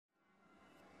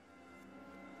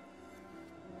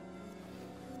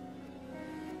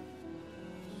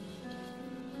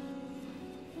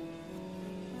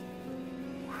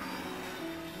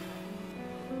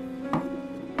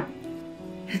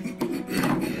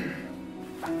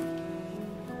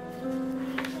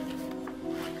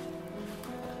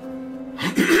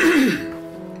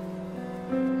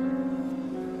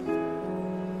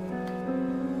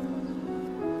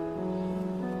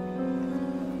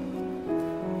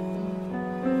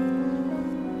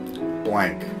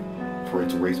blank. For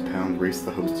its race-pound race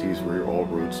the hosties rear all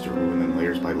roads to ruin, and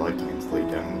layers by lifetimes lay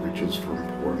down riches for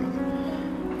poor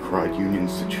men. Cried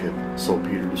unions to chip,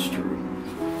 saltpeter to strew,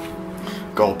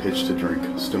 gall pitch to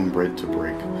drink, stone bread to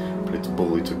break, but it's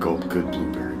bully to gulp good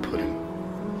blueberry pudding.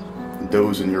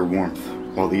 Doze in your warmth,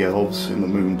 while the elves in the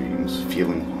moonbeams,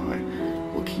 feeling high,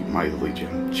 will keep my lily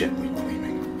gem gently gleaming.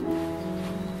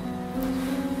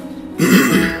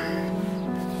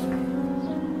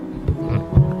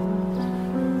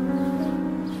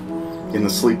 In the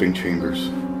sleeping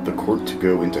chambers, the court to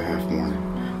go into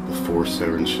half-mourning, the four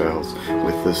seven shells,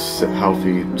 with this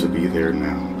halfie to be there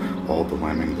now, all the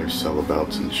lambing their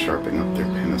cellabouts and sharpening up their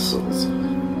penicils.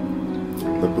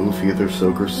 The boofy their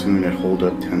soaker soon at hold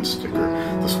up tent sticker,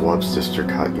 the swab sister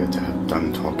Katya to have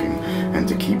done talking, and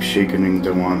to keep shakening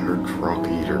down on her trock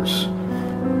eaters.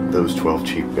 Those 12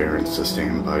 cheap barons to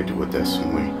stand by to a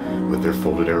decimally, with their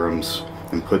folded arms,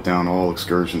 and put down all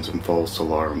excursions and false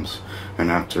alarms, and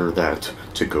after that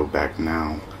to go back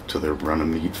now to their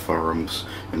run-a-meat farms,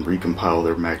 and recompile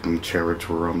their magnum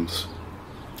charitorums,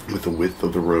 with the width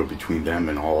of the road between them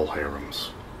and all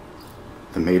harems.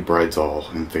 The maid brides all,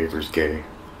 in favors gay,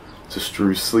 to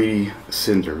strew sleety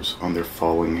cinders on their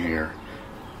falling hair,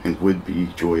 and would-be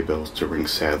joy bells to ring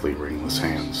sadly ringless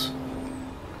hands.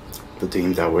 The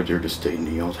dame dowager to stay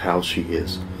kneeled, how she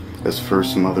is, as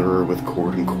first motherer with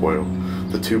cord and coil,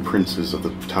 the two princes of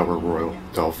the Tower Royal,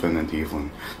 Dolphin and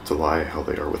Evelyn, to lie how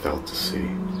they are without to see.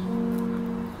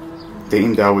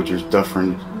 Dame dowagers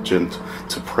duffringent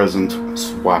to present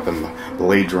swappin',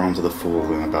 lay drawn to the full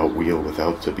and about wheel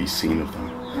without to be seen of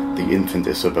them, the infant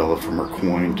Isabella from her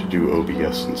coin to do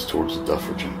obeisance towards the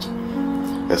duffringent,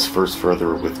 as first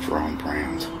further withdrawn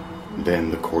brand, then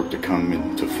the court to come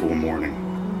into full mourning.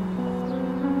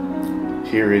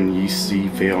 Herein ye see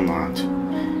fail not,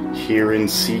 herein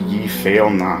see ye fail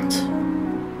not.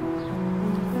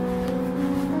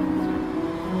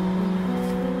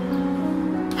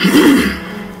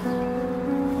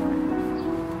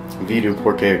 Vidu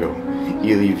porcego,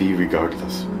 ili vi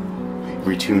regardless,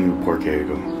 ritunu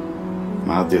porcego,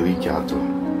 mal delicato,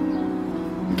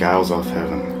 gals off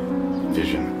heaven,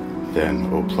 vision,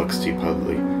 then, O pluxty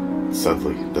pudly,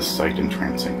 suddenly, the sight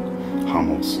entrancing,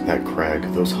 hummels, that crag,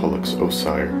 those hullocks, O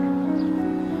sire.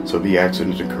 So the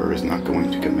accident occur is not going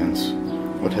to commence.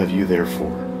 What have you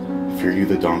therefore? Fear you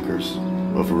the donkers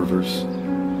of rivers?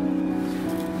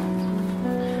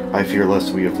 I fear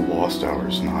lest we have lost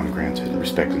ours, non-granted,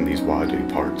 respecting these widely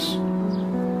parts.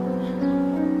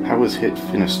 How is hit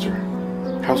finister?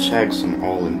 How shagsome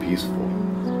all and peaceful?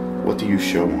 What do you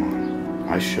show on?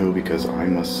 I show because I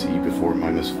must see before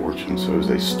my misfortune sows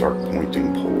a stark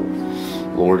pointing pole.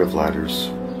 Lord of ladders,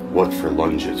 what for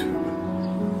longitude?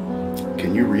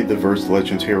 Can you read the verse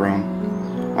legend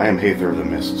hereon? I am Hather of the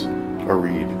Mist, a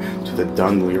reed, to the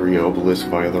Dunleary obelisk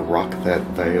via the rock that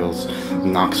veils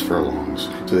Knox furlongs,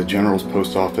 to the General's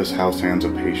Post Office house hands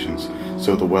of patience,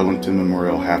 so the Wellington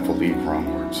Memorial half a league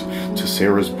wrongwards, to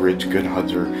Sarah's Bridge, Good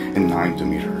Hunter, and 9 to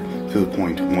meet her, to the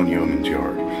point, one yeoman's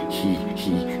yard.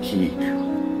 He.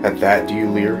 At that do you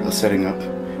leer, a setting up?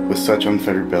 With such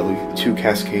unfettered belly, 2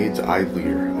 cascades I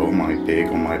leer, oh my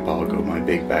bog, oh my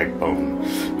big backbone,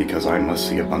 because I must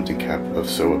see a bunting cap of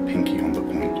so a pinky on the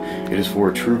point. It is for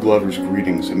a true glover's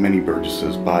greetings and many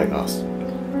burgesses by us.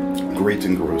 Great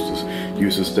and grosses,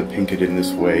 uses to pink it in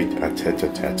this way a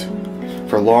tete-a-tete.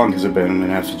 For long has it been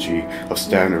an effigy of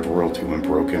standard royalty when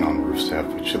broken on roofs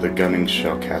have, which to the gunning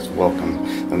shall cast welcome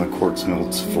than the court's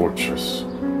milt's fortress.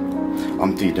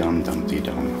 Umpty-dum,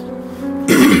 dumpty-dum.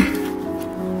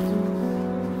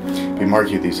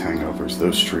 Remark you these hangovers,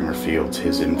 those streamer fields,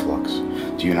 his influx.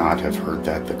 Do you not have heard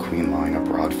that the queen lying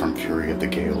abroad from fury of the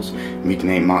gales, meek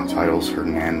name mock titles her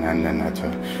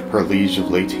nanetta, her liege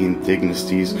of Latine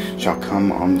dignities shall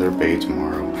come on their bay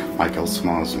tomorrow. Michael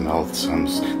Sma's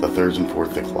Melthsons, the 3rd and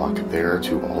 4th o'clock, there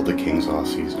to all the king's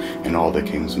Aussies and all the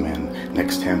king's men,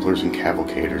 next Templars and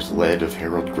cavalcaders, led of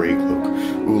Harold Greycloak,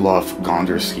 Olaf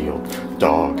Gonderskield,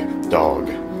 dog,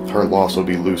 her loss will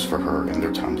be loose for her and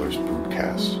their tumblers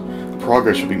broadcast.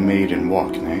 Progress shall be made in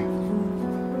walk, nay?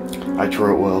 I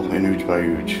trow it well in Uge by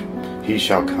Uge. He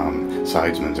shall come,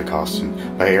 sidesman to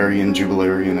Costin, by Aryan,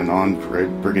 Jubilarian, and on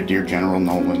Brigadier General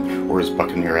Nolan, or his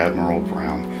Buccaneer Admiral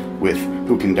Brown, with,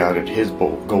 who can doubt it, his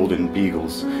golden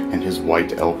beagles, and his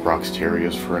white elk rocks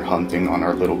terriers for hunting on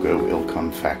our little go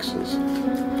ill-come faxes.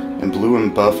 And blue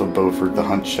and buff of Beaufort the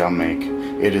hunt shall make,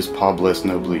 it is Pables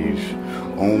Noblige.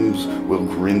 Ohms will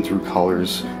grin through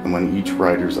collars, and when each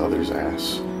rider's others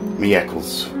ass. Me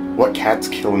eccles, what cat's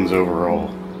killings over all?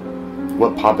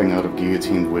 What popping out of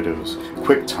guillotined widows?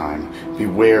 Quick time,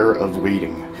 beware of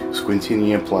waiting.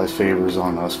 Squintinia applies favors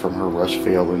on us from her rush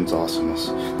veil and awesomeness.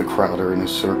 The crowder in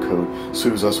his surcoat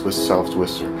soothes us with soft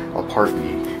whisper. Apart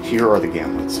ye, here are the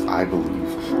gamblets, I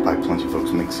believe, by plenty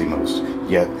folks makes the most.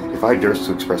 Yet, if I durst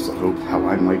to express the hope how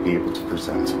I might be able to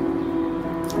present.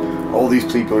 All these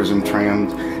peoplers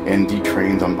entrained and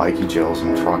detrained on bikey gels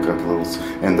and troconicles,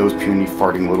 and those puny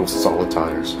farting little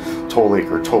solitaires. Toll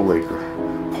acre,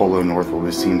 Polo north will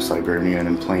beseem Siberian,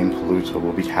 and plain Pluto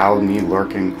will be howled me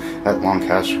lurking at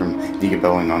Lancastrum,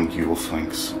 digabelling on Yule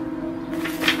flanks.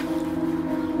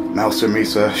 Mouser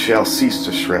Mesa shall cease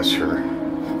to stress her,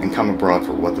 and come abroad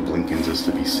for what the Blinkins is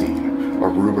to be seen. A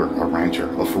ruber, a rancher,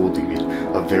 a fool deed,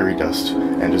 a very dust,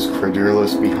 and as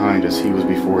credulous behind as he was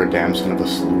before a damson of a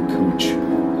slew cooch.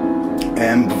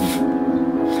 And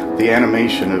the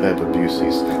animation of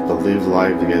Epibuses, the live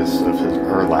liveliest of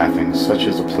her laughing, such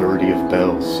as a plurality of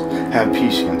bells. Have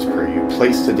patience, pray you,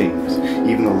 place the dames,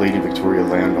 even the Lady Victoria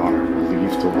landowner,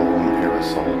 relieved to lull and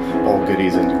parasol, all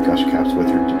goodies into gush caps with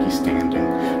her dicky standing.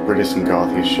 Britus and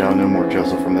Gothia shall no more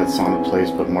jostle from that sonnet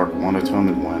place, but mark one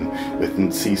atonement when,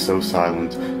 within sea so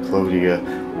silent, Clodia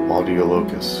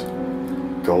audiolocus,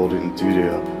 golden duty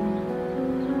up,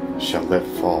 shall let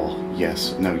fall,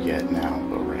 yes, no yet, now,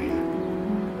 a rain.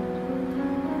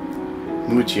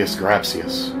 Mucius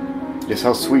Grapsius, yes,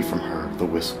 how sweet from her, the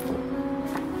wistful.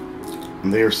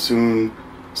 And they are soon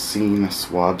seen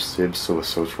swab sib so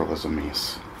asocial as a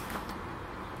mace.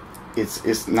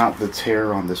 It's not the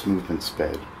terror on this movement's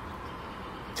bed.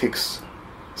 Takes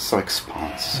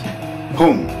response.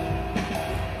 Boom!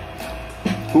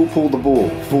 Who pulled the bull?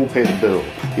 Fool pay the bill.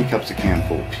 He cups a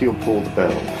canful. Peel pull the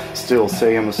bell. Still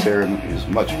say emissary is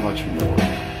much, much more.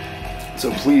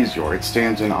 So please your, it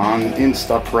stands in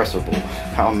instapressible,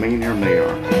 how maynard mayor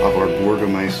of our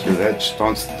Burgermeister, that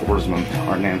stunts Thorsman,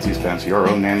 our Nancy's fancy, our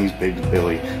own Nanny's baby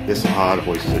Billy, this hod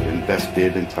hoisted in best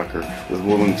bib and tucker, with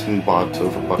Willington bobbed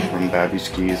over buckram babby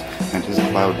skis, and his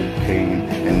clouded pane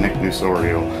and neck noose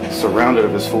oriel, surrounded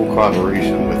of his full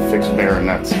collaboration with fixed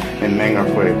baronets and mangar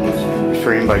pueblos,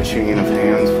 restrained by chain of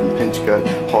hands from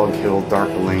Pinchgut, Hog Hill, Dark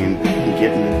Lane, and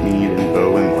Gittin, Mead, and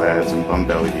Bow and Lads, and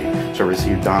Bumbelly, shall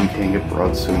receive Don King at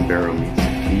Broadsoon Barrow meets.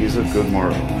 He's a good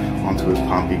morrow onto his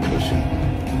Pompey cushion.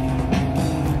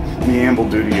 The amble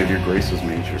duty of your graces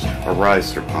majors, arise,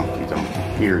 Sir Pompey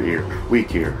Donkey, ear,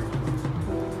 weak ear.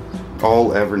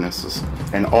 All evernesses,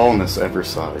 and allness ever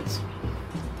sides.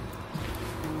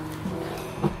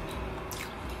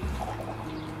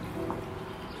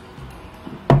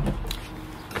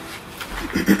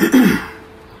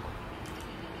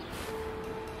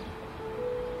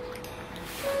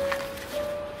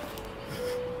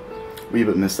 We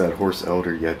but miss that horse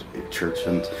elder yet church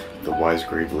and the wise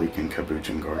grave leak in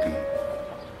Caboochan garden.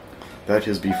 That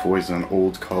his befoys an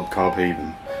old cob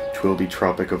haven, 'twill be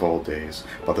tropic of all days,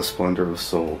 by the splendor of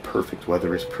soul, perfect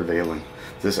weather is prevailing,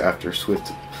 this after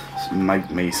swift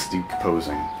might may steep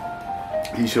posing.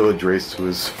 He shall address to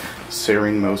his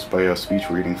serene most by a speech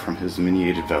reading from his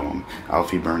miniated vellum,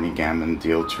 Alfie Bernie Gammon,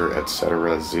 Dealter,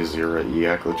 etc., Zizira,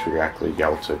 Eacla, Triacla,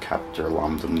 Yalta, Captor,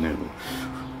 Lambdom, Nu.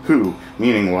 Who,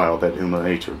 meaning while that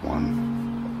ill-natured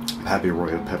one, Pappy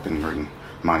Roy of Peppingring,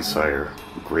 my sire,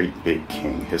 great big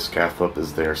king, his scaff up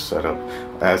is there set up,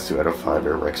 as to edify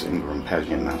their Rex Ingram,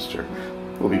 pageant master,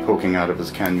 will be poking out of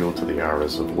his canule to the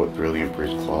arras of what brilliant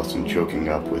bridge cloths, and choking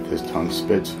up with his tongue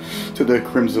spits to the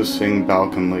crimson sing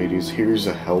balcon ladies, here's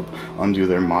a help undo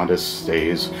their modest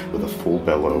stays, with a full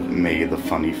bellow, may the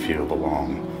funny feel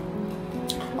belong.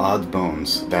 Odd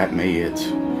bones, that may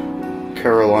it.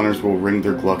 Caroliners will ring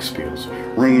their Gluckspiels.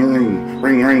 Ring, ring,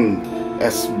 ring, ring.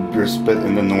 S. Brispet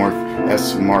in the north,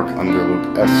 S. Mark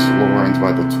Underloop, S. Lawrence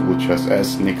by the tool chest,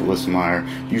 S. Nicholas Meyer.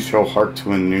 You shall hark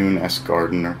to a noon, S.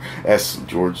 Gardiner, S.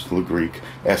 George the Greek,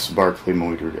 S. Barclay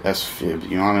Moitered, S. Fib,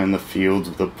 Iana in the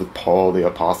fields with Paul the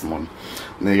Apostle,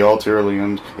 the altar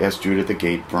Leand, S. Judah the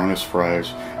gate, Bronus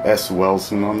Friars, S.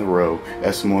 Wellson on the row,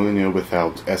 S. Molyneux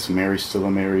without, S. Mary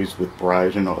Stilla Marys with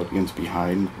bride and audience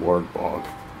behind Ward Bog.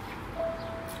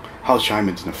 How chime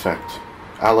it in effect?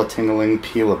 Alla tingling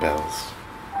peal of bells.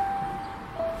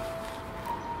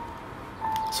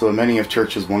 So in many of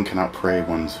churches one cannot pray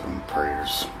one's own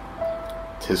prayers.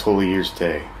 'Tis Holy Year's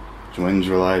Day. Join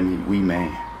July we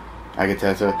may.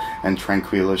 Agatha and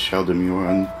Tranquilla shall demur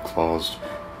unclaused,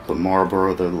 but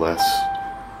Marlborough the less.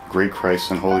 Great Christ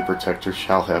and Holy Protector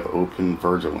shall have open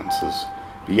vigilances.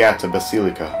 Beata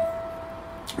Basilica.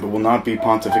 But will not be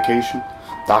pontification?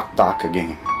 Doc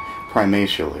again.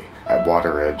 Primatially, at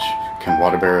water edge, can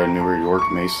Waterbury and New York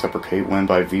may separate when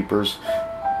by vapors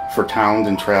For towned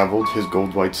and traveled, his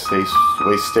gold-white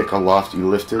waist stick aloft he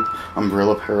lifted,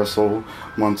 umbrella parasol,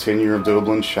 Monsignor of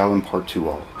Dublin shall impart to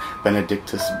all,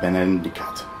 benedictus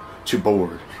benedicat, to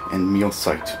board and meal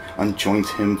sight, unjoint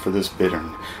him for this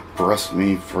bittern, breast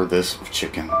me for this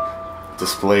chicken,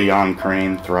 display yon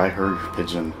crane, thry her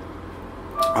pigeon,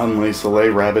 unlace lay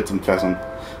rabbit and pheasant,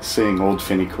 sing old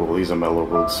Finny Cool, he's a mellow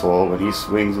old soul, when he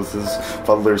swings with his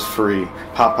fuddlers free,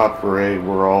 pop pop hooray,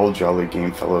 we're all jolly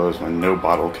game fellows when no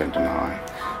bottle can deny.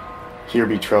 Here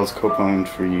be trails copone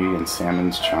free, and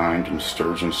salmons chimed, and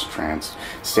sturgeons tranced,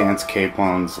 stance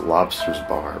capons, lobsters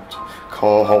barbed,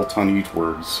 call halt on eat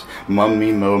words, mum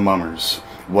me mo mummers,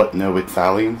 what know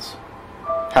Italians?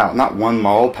 How, not one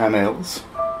mall panels?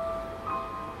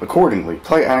 Accordingly,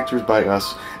 play actors by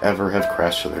us ever have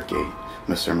crashed to their gate.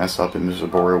 Mr. Messup and Mr.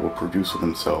 Borrow will produce of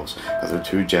themselves as the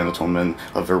two gentlemen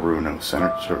of Veruno,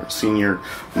 Senator Senior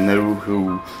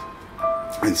No-Who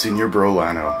and Senior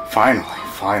Brolano.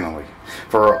 Finally,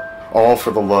 for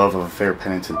the love of a fair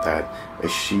penitent that,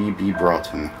 as she be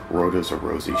broughten, Rhoda's a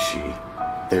rosy she.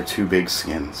 Their two big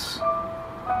skins.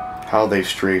 How they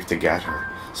strave to get her,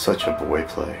 such a boy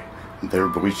play. Their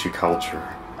Boichi culture.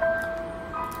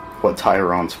 What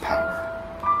Tyron's power.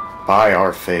 By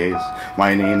our fays,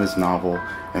 my name is novel,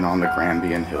 and on the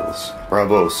Grambian hills.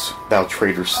 Bravos, thou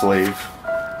traitor slave.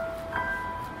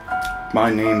 My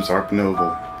name's Ark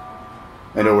Noble,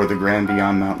 and o'er the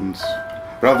Grambian mountains.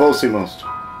 Bravosimos!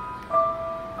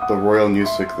 The royal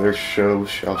music their show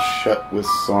shall shut with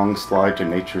song slide to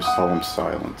nature's solemn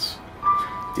silence.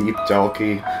 Deep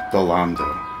Dalki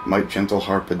Dolando, might gentle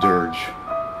harp a dirge.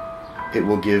 It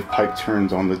will give pike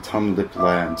turns on the tum-lip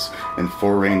lads, and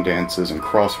foreign dances, and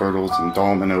cross hurdles, and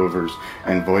dolmanovers,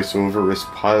 and voice-overist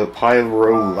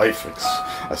pyrolithics,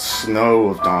 a snow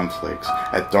of dawn flakes,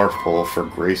 at dark pole for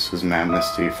grace's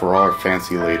amnesty, for all our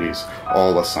fancy ladies,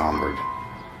 all assombered.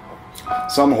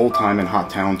 Some whole time in hot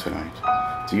town tonight.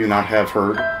 Do you not have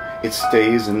heard? It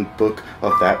stays in book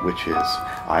of that which is.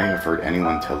 I have heard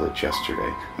anyone tell it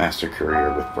yesterday. Master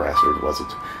Courier with Brassard, was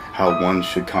it? How one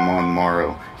should come on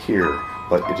morrow here,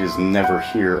 but it is never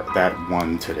here that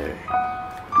one today.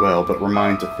 Well, but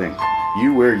remind to think,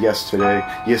 you were yesterday,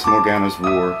 yes Morgana's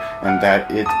war, and that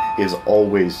it is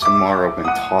always tomorrow in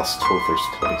tossed Tother's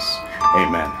place.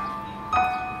 Amen.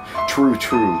 True,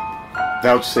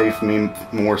 vouchsafe me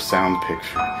more sound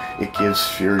picture. It gives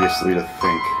furiously to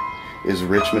think. Is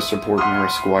rich Mr. Portner,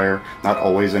 Esquire, not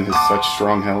always in his such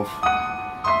strong health?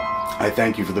 I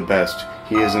thank you for the best.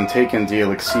 He is in taken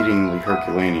deal exceedingly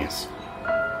Herculeneous.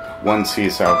 One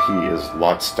sees how he is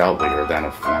lot stoutlier than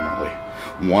of formerly.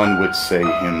 One would say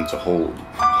him to hold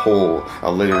whole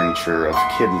a literature of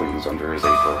kidlings under his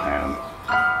April hand.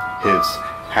 His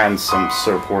handsome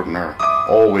Sir Portner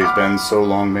always been so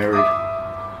long married?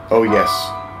 Oh yes,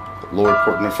 Lord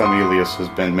Portner Familius has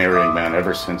been marrying man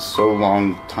ever since so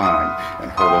long time in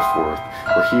Hurlforth,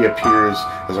 where he appears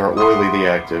as our oily the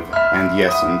active, and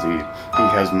yes indeed, he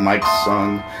has Mike's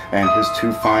son, and his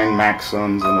two fine Mac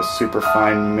sons, and a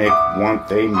superfine Mick, want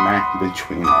they Mac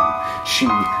between them. She,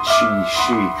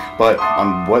 but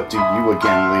on what do you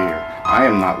again leer? I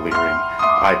am not leering,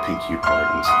 I pink you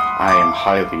pardons, I am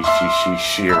highly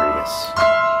serious.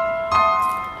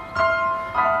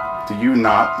 Do you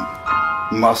not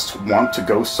must want to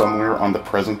go somewhere on the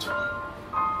present?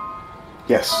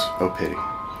 Yes, oh pity.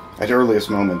 At earliest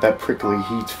moment, that prickly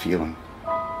heat feeling.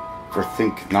 For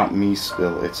think not me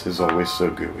spill, it's is always so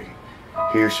gooey.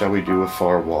 Here shall we do a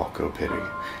far walk, oh pity,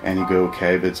 and go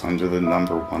cabbage under the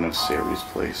number 1 of Sary's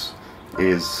place.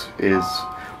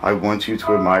 I want you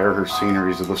to admire her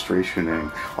scenery's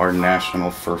illustrationing our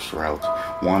national first route,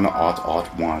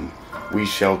 1/1. We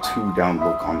shall too down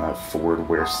look on that ford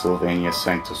where Sylvania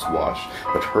Sanctus washed,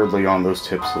 but hurriedly on those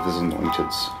tips of his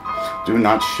anointeds. Do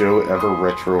not show ever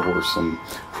retro-horsome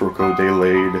croco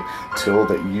delayed, till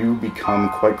that you become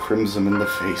quite crimson in the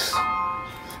face.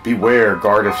 Beware,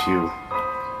 guard a few.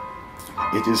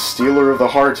 It is stealer of the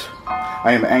heart.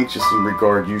 I am anxious in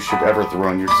regard you should ever throw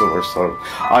on your silver so.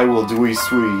 I will do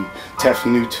sweet,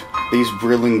 tefnut, these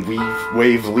brilling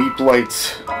wave leap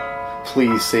lights.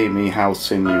 Please say me how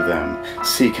sin you them.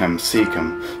 Seek him.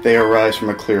 They arise from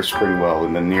a clear spring well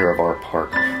in the near of our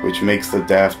park, which makes the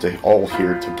daft all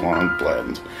here to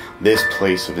blend. This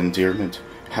place of endearment,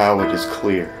 how it is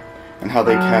clear, and how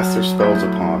they cast their spells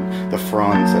upon the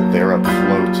fronds that thereup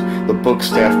float, the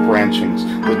book-staff branchings,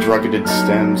 the druggeted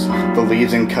stems, the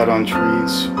leaves and cut on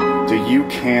trees. Do you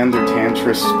can their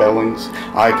tantrous spellings?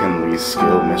 I can leave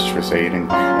skill, mistress aiding.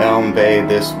 Elm Bay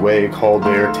this way, call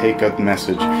there, take a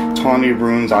message. Tawny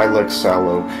runes I like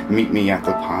sallow, meet me at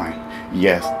the pine.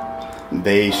 Yes,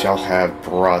 they shall have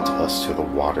brought us to the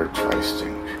water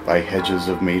trysting, by hedges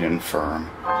of maiden firm.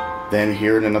 Then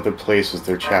here in another place is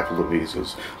their chapel of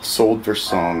eases, sold for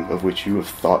song, of which you have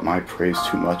thought my praise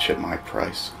too much at my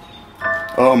price.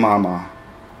 Oh, Mama,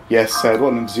 yes, sad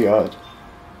one of Ziad,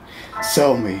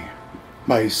 sell me,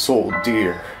 my soul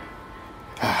dear.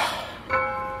 Ah,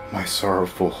 my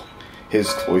sorrowful,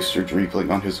 his cloister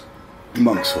dreepling on his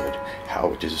monk's hood,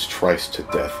 how it is triced to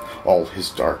death, all his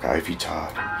dark ivy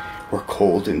tod, were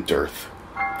cold in dearth.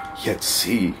 Yet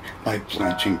see, my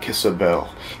blanching Kissabel,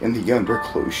 in the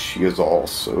underclothes she is all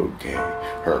so gay,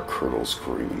 her kirtles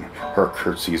green, her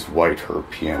curtsies white, her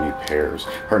peony pears,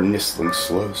 her nistling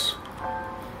sloes.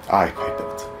 I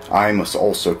pipet, I must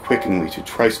also quickenly to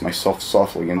trice myself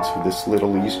softly into this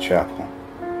little east chapel.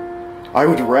 I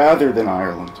would rather than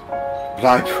Ireland, but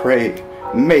I pray,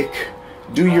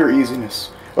 do your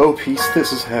easiness. Oh, peace,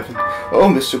 this is heaven. Oh,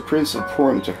 Mr. Prince,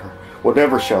 abhor to her.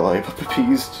 Whatever shall I but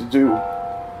please to do?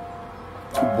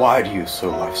 Why do you so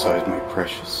life-size, my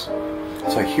precious,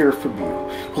 as I hear from you,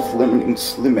 with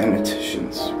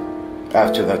lamentations,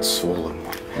 after that swollen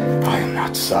one? I am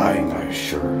not sighing, I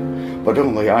assure, but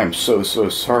only I am so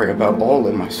sorry about all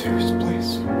in my serious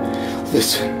place.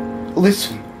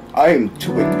 Listen, I am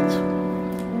doing it.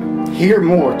 Hear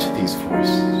more to these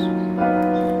voices.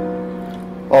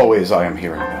 Always I am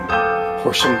hearing them.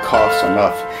 Portion coughs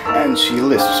enough, and she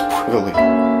lisps prettily.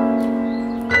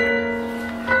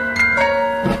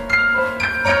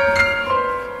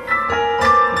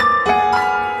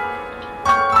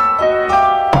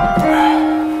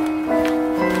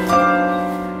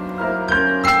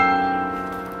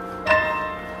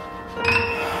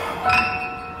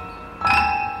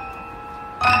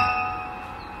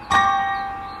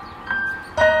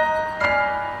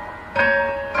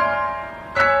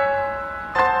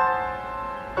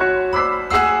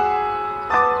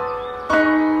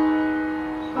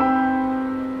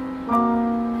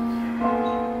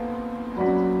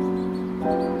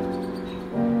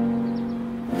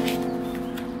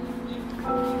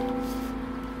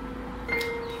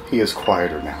 He is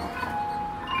quieter now.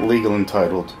 Legal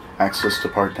entitled, access to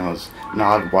partners,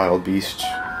 not wild beast.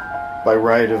 By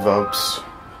right of Alps,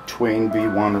 twain be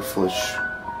wonderflish,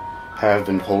 have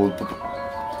and hold the...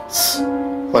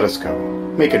 Let us go.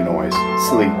 Make a noise.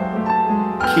 Sleep.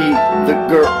 Keep the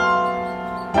girl.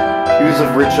 Hues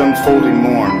of rich unfolding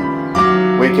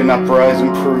morn. Waken up, rise,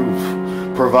 and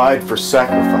prove. Provide for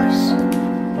sacrifice.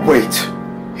 Wait.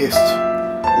 Hist.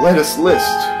 Let us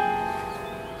list.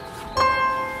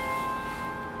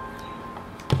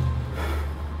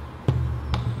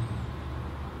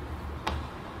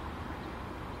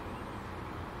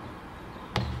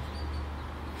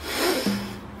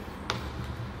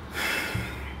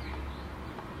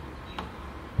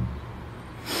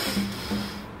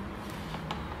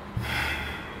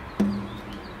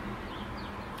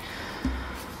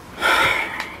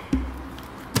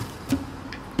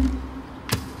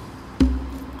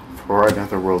 For I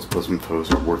the world's bosom foes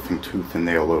are worth in tooth and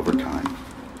nail over time.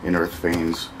 In earth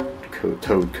veins,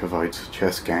 toad cavites,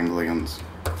 chest ganglions,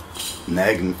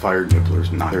 nag and fire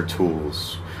nibblers, not their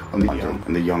tools.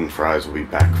 And the young fries will be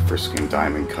back frisking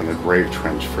diamond, cut a grave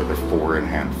trench for their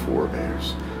four-in-hand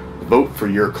forebears. Vote for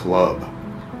your club.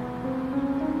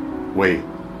 Wait.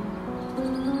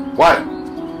 What?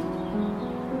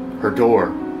 Her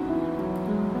door.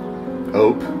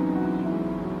 Ope.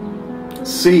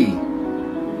 See.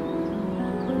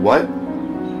 What?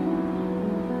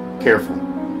 Careful.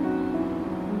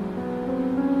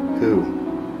 Who?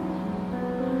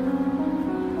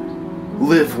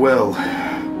 Live well.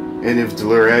 And if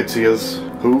Deluratia's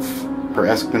hoof, her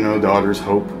Eskimo daughter's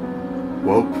hope,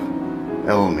 wope,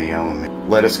 Elmi,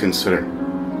 let us consider.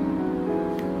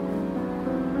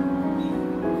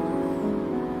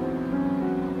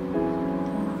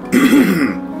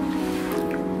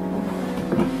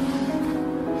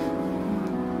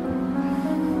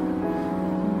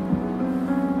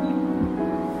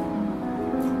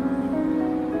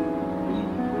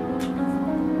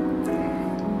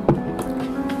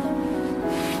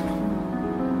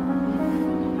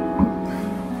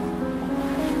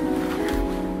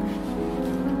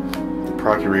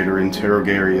 Procurator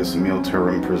Interrogarius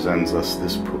Militarum presents us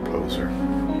this proposer.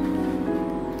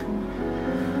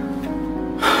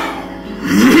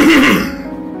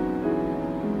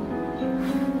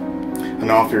 An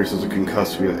officer is a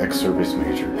concussed ex-service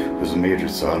major, who is a major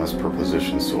son as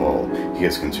propositions to all he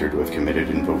is considered to have committed,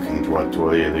 invoking droit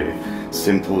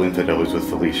simple infidelities with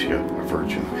Felicia, a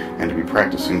virgin, and to be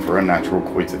practicing for unnatural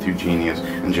coits with Eugenius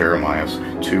and Jeremias,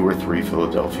 2 or 3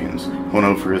 Philadelphians.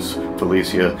 Onofrius,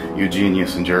 Felicia,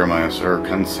 Eugenius, and Jeremias are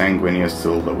consanguineous to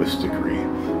the lowest degree.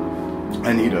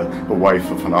 Anita, the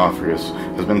wife of Honorius,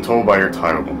 has been told by her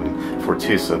tirewoman,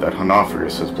 Fortissa, that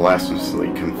Honorius has blasphemously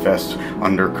confessed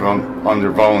under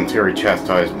voluntary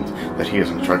chastisement that he has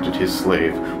instructed his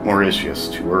slave, Mauritius,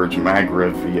 to urge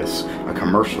Magrevius, a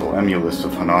commercial emulist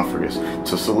of Honorius,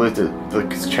 to solicit the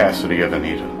chastity of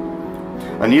Anita.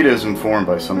 Anita is informed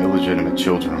by some illegitimate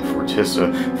children of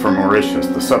Fortissa from Mauritius.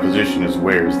 The supposition is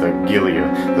Wares that Gilia,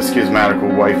 the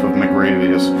schismatical wife of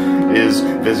Magrevius, is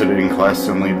visited in class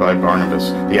only by Barnabas,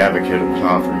 the advocate of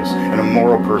Honorius, an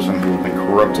immoral person who has been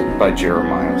corrupted by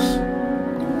Jeremias.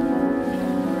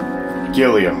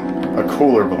 Gilia, a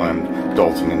cooler blend,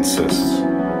 Dalton insists.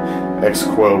 Ex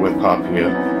quo with Papia,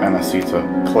 Anacita,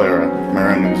 Clara,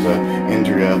 Marinusa,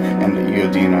 Indria, and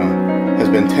Iodina, has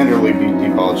been tenderly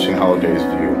debauched in Holiday's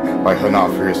view by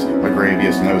Honorius.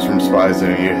 Magrevius knows from spies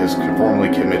that he has formerly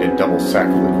committed double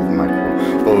sacrilege with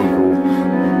Michael Bogle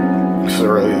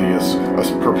Cerelius,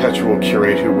 a perpetual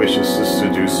curate who wishes to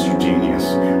seduce Eugenius.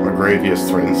 Magrevius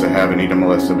threatens to have Anita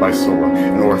molested by Sulla,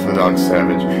 an orthodox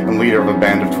savage and leader of a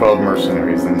band of 12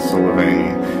 mercenaries in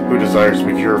Sulavani, who desires to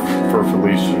procure for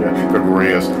Felicia,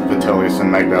 Gregorius, Vitellius,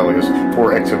 and Magdalius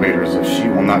 4 excavators if she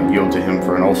will not yield to him,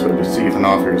 for and also deceive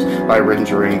Honorius by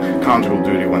rendering conjugal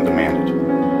duty when demanded.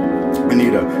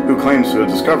 Anita, who claims to have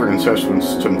discovered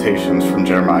incestuous temptations from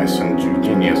Jeremias and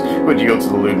Eugenius, would yield to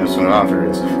the lewdness of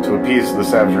Honorius to appease the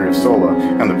savagery of Sulla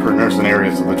and the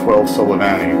mercenaries of the 12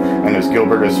 Sulavani, and as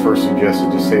Gilbertus first suggested,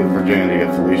 to save the virginity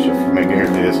of Felicia from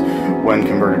Megarius when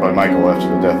converted by Michael after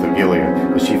the death of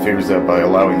Gilead, but she fears that by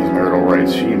allowing his marital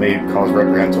rights, she may cause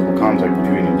reprehensible contact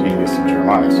between Eugenius and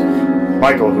Jeremias.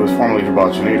 Michael, who has formerly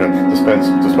debauched Anita,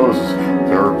 disposes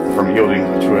her from yielding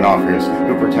to Honorius,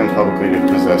 who pretends publicly to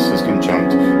possess his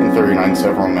conjunct in 39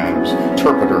 several manners.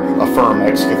 Terpiter, affirm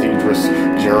ex cathedris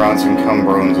gerants and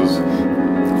cumbronzes,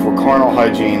 for carnal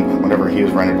hygiene whenever he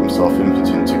has rendered himself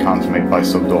impotent to consummate by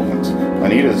subdolence.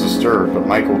 Anita is disturbed, but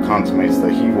Michael consummates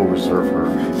that he will reserve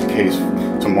her case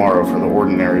tomorrow for the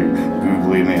ordinary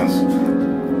googly mass,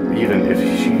 even if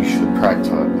she should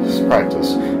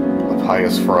practice a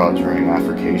pious fraud during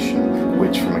affrication,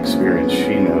 which from experience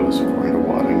she knows, according to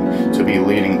Wadding, to be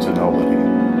leading to nullity.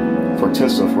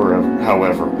 Fortissa,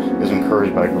 however, is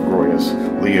encouraged by Gregorius,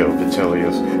 Leo,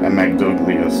 Vitellius, and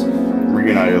Magdoglius,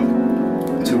 reunited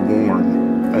to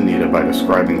warn Anita by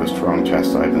describing the strong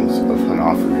chastisements of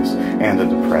Honorius and the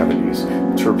depravities,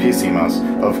 Turpissimus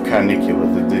of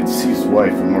Canicula, the deceased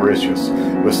wife of Mauritius,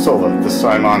 with Sulla, the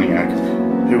simoniac,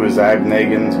 who is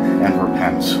abnegant and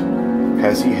repents.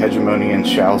 Has he hegemony, and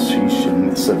shall she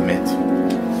submit?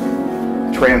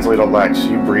 Translate Alex,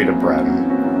 you breed of Braddon,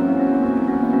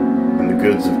 and the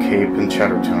goods of Cape and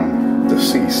Chatterton,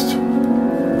 deceased.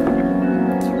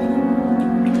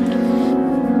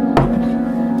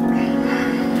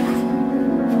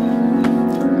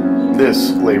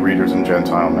 This, lay readers and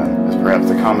Gentile men, is perhaps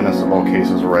the commonest of all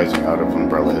cases arising out of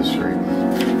umbrella history,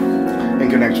 in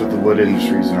connection with the wood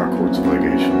industries in our courts of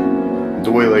legation.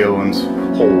 Doyle Owens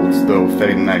holds, though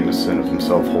Fane Magnuson of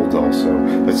himself holds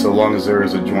also, that so long as there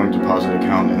is a joint deposit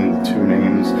account in the 2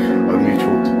 names, a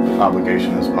mutual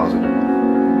obligation is posited.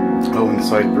 Owens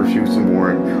cites profuse and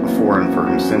warrant a foreign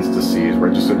firm, since deceased,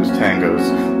 registered as Tangos,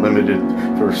 limited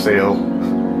for sale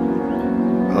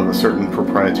of a certain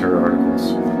proprietary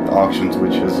articles. The auction to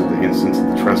which is the instance of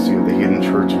the trustee of the Hidden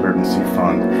Church Emergency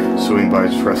Fund, suing by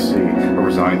its trustee, a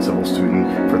resigned civil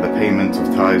student, for the payment of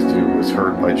tithes due, was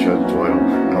heard by Judge Doyle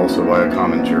and also by a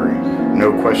common jury.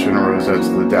 No question arose as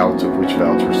to the doubt of which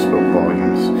voucher spoke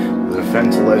volumes. The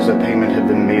defense alleged that payment had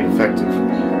been made effective.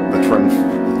 The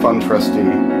fund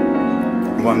trustee,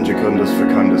 1 Jacundus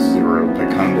Fecundus 0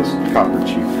 Pecundus Copper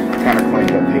Chief,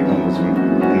 counterclaimed that payment was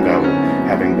invalid,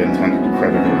 having been tendered to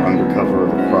creditor under cover of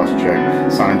a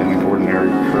cross-check signed in an ordinary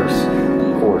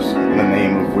course in the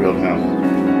name of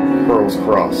Wildhelm, Pearl's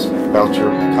Cross, voucher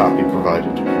copy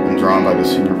provided, and drawn by the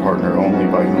senior partner only,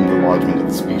 by whom the lodgment of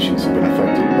the species had been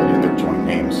effected, but in their joint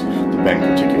names. The bank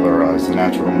particularized the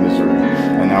natural misery,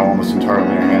 and now almost entirely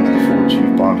in the hands of the 4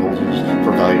 chief bondholders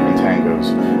for value in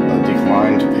tangos,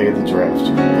 declined to pay the draft,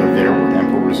 though there were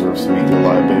ample reserves to meet their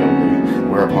liability,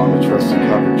 whereupon the trusted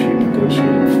Copper Chief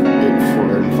negotiated it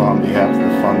for and on behalf of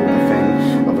the fund in the thing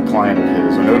of a client of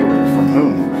his, a notary, from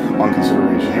whom, on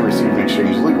consideration, he received in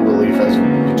exchange legal relief as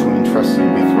between trustee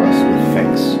be thrust with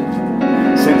thanks.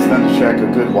 Since then, the check,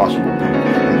 a good washable pen,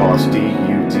 embossed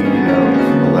D.U.D.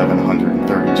 No.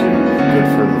 1132, good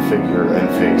for the figure and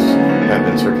face, had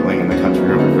been circulating in the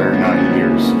country over very 9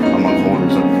 years among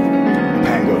holders of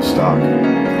Pango stock,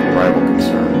 a rival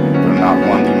concern, though not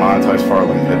one demonetized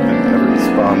farthing had been ever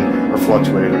spun or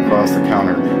fluctuated across the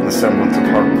counter in the semblance of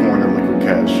hard corn or liquid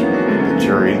cash. The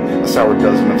jury, a sour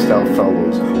dozen of stout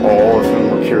fellows, all of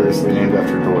whom were curiously named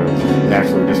after Doyle,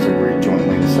 naturally disagreed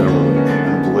jointly and severally,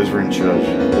 and the belligerent judge,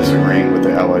 disagreeing with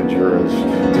the allied jurors'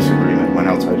 disagreement, went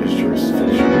outside his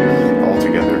jurisdiction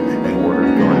altogether in order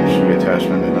to garnish the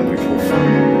attachment in a neutral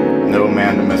firm. No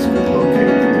man domestically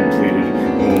located the depleted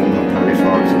womb of prairie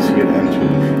foxes he had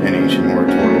entered in ancient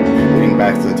moratorium, dating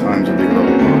back to the times of the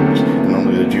early murders, and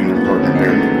only the junior partner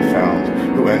barely to be found,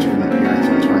 who entered an appearance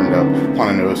and turned up upon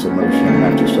a notice of motion, and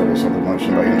after struggles of the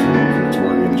motion by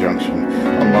interlocutory injunction,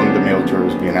 among the male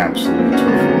jurors be an absolute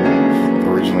turf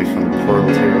originally from the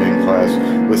proletarian class,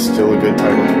 with still a good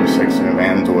title to her section of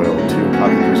Anne Doyle, two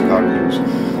Pottinger's cottagers,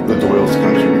 the Doyle's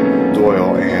country.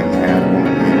 Doyle, Anne, had a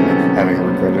woman who, having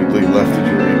regrettably left the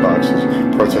jury boxes,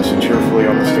 protested cheerfully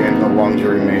on the stand in a long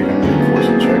jury made and recourse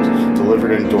of checks,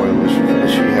 delivered in Doylish, as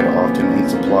she had often in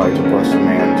supply to bless a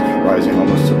man rising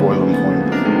almost to boiling point.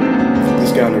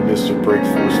 This counter-dist to break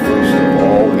force first of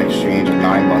all in exchange of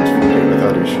 9 months from date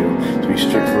without issue, to be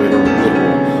strictly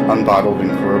literal, unbottled in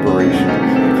corroboration,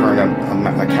 the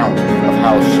current account of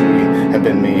how she had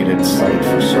been made at sight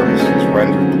for services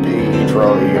rendered the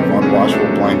trolley of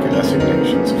unwashable blanket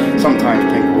assignations,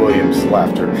 sometimes Pink Williams'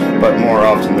 laughter, but more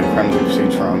often the creme de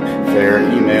citron, fair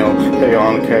email, pay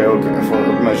on KO for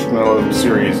a marshmallow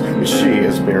series, which she,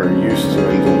 as bearer, used to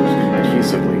endorse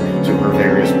adhesively to her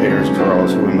various payers'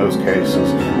 draws, who in most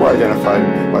cases were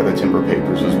identified by the timber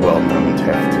papers as well-known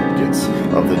taft-gets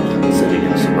of the city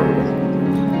and suburban.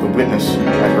 The witness,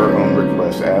 at her own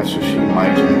request, asked if she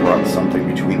might and brought something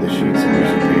between the sheets of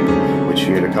newspaper, which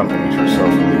she had accompanied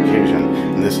herself on the occasion,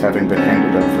 and this having been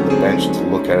handed up for the bench to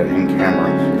look at it in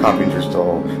camera, Coppinger's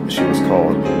doll, as she was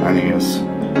called, Aeneas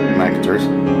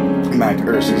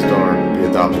MacUrse's daughter, the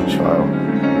adopted child,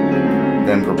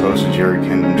 then proposed to Jerry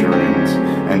Kendon jurymen's,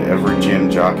 and every gin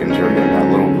jock and jury in that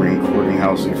little green courting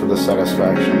house for the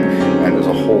satisfaction, and as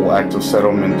a whole act of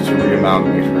settlement to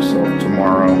reamalgamate herself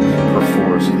tomorrow,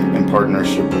 perforce, in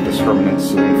partnership with this permanent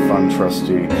sitting fund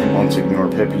trustee, Monsignor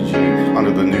Pepe G,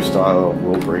 under the new style of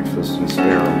Will Breakfast and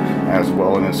Sparrow, as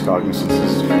well in his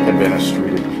cognizances had been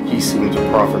estreated, he seemed to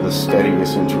proffer the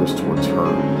steadiest interest towards her.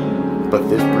 But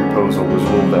this proposal was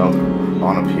ruled out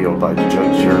on appeal by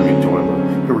Judge Jeremy Doyle,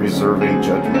 who, reserving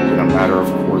judgment in a matter of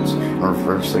courts and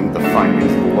reversing the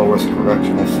findings of the lowest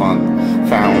correctional fund,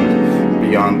 found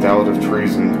beyond doubt of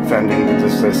treason, defending the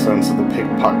dissentence of the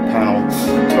pickpocket panel,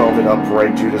 12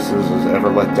 upright Judases as ever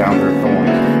let down their thorns,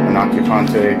 and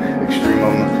occupante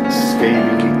extremum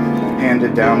scavi,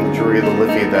 handed down the jury of the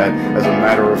Liffey that, as a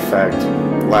matter of tact,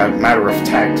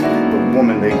 the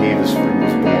woman they gave as free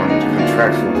was born to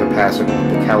contractual capacity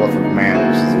with the Caliph of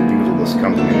manners as a feudalist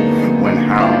company, when,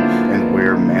 how, and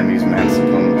where Mammy's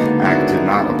Mancipum Act did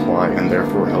not apply, and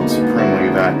therefore held supremely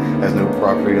that, as no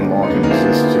property in law can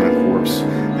exist in a corpse,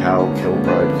 how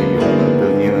Kilbride v.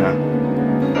 Billina.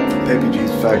 Pepe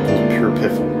G's fact was pure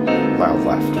piffle, loud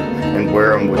laughter, and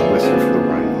Wareham would whistle for the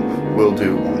rhino. Will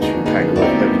do, won't you? Tangle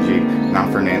with Pepe G,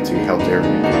 not for Nancy, how dare you?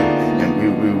 And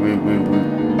woo woo woo woo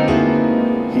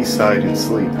woo. He sighed in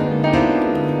sleep.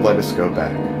 Let us go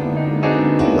back,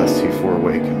 lest he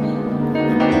forewaken.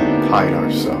 Hide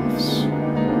ourselves.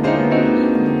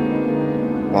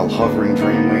 While hovering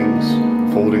dream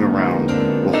wings, folding around,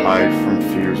 will hide from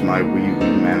fears my wee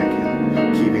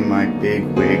mannequin, keeping my big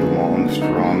wig long,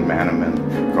 strong manaman,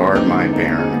 guard my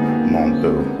bairn, mon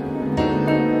beau,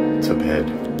 to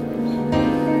bed.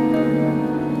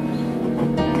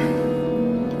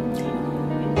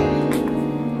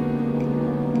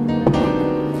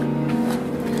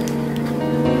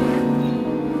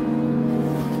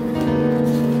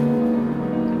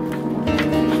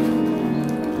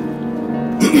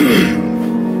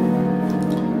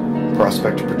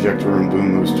 Prospector, projector, and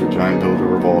boom booster, giant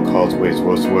builder of all causeways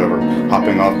whatsoever,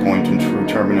 hopping off point and true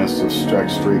terminus of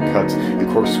straight cuts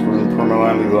and corkscrew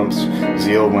permalambulums,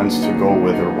 zeal whence to go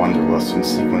whither, wanderlust in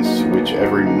sequence to which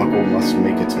every muckle must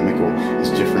make its mickle, as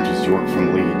different as York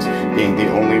from Leeds, being the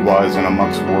only wise in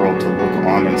amongst world to look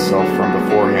on himself from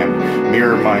beforehand,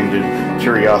 mirror-minded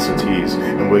curiosities,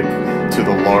 and would to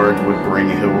the large would bring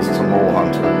hills to mole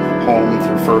hunter, home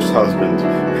through first husband,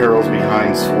 perils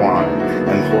behind swine,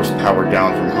 and horsepower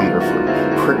down from Hungerford.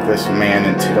 Prick this man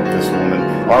and tit up this woman.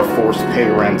 Our force pay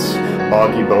rents.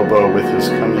 Boggy Bobo with his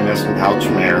cunningness and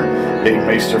pouchmare. Big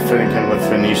Maester Finnegan with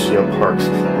Phoenicia Parks,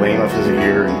 lame of his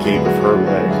ear and gape of her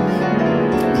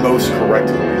leg. Most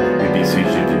correctly, we beseech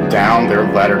you to down their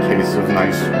latter case of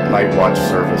night watch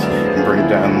service, and bring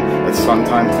them at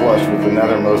sometime flush with the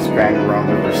nethermost bang around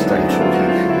their stank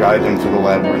children, guide them to the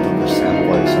labyrinth of their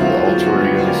satellites and the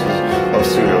ulteriorities of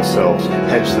pseudo-selves,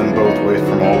 hedge them both ways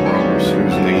from all rumors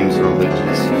whose names are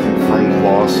religious, from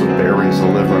law loss of bearings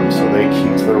deliver 'em, so they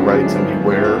keep their rights and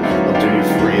beware of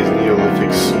duty-free as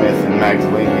Neolithic Smith and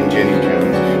Magdalenian Jenny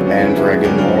Jones,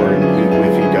 Mandragon Moore and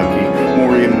Wiffy Ducky,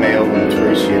 Morian Male and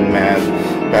Thracian Mad,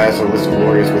 Basilisk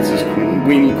glorious with his queen,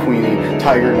 Weenie Queenie,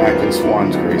 Tiger Knack and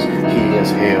Swan's Grace, he as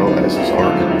hale as his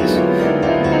arteries.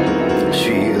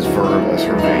 She is verve as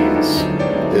her veins,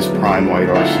 this prime white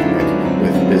arsenic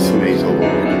with Bismazel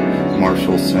Lord,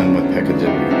 Marshal Sin with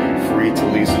Peccadilly, free to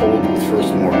lease hold with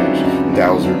first mortgage,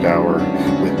 Dowser dower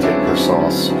with dipper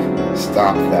sauce.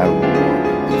 Stop that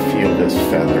war, field as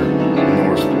feather,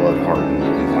 Norse blood hardened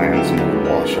and lands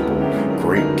washable,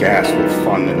 great gas with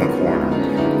fun in the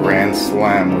corner, grand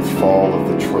slam with fall of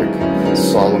the trick,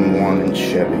 solemn one and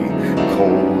Chevy,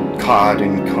 cold cod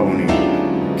and coney,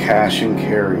 cash and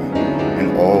carry,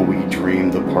 and all we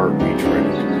dreamed the part we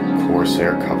dreaded,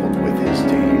 Corsair coupled with his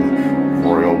dame,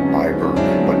 royal Biber,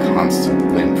 but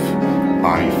constant lymph,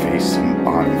 bonny face and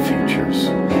bonny features,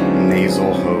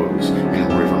 nasal hose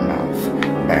and river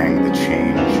mouth, bang the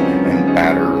change and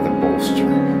batter the bolster,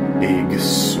 big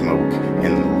smoke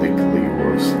and lickly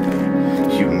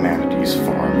roastly, humanity's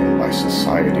farming by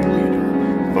society leader,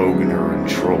 Vogner and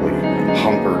Trolley,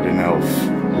 Humperd and Elf,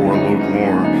 or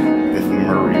Luke with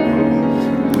Murray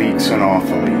Blue, leaks and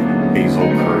awfully, basil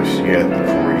curse yet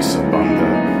grace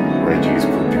abunda, Reggie's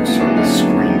producer was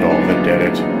screened all the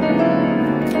dead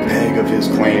peg of his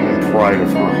claim and pride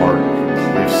of her heart,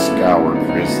 cliff scour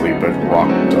grizzly but rock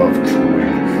dove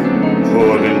truing,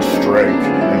 hood and strength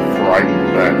and frightened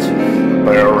that,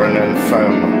 barren and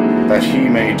femme, that he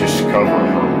may discover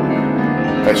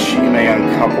her, that she may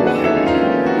uncouple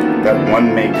him, that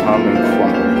one may come and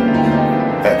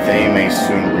crumble, that they may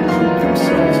soon recruit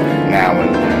themselves, now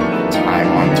and then, time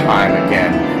on time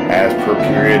again, as per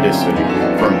periodicity,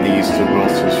 from these to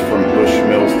Wilsons, from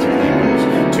Bushmills to Eagles,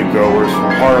 to goers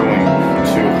from Harling,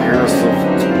 to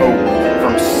Harrison's Oak,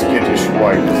 from skittish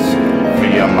whites,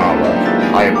 via Mala,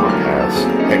 Hyperpass,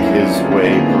 heck his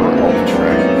way per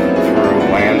Altrecht, through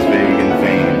lands big and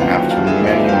vain, after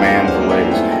many man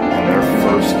delays, and their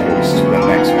first case to the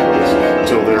next place,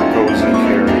 till their goes and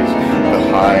carries, the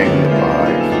high and the by,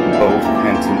 both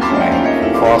pent and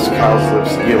plain, cross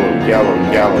cowslips, yellow,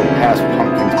 past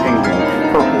pumpkins, penguin,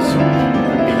 purple soup,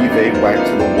 be they whack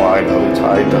to the wide, other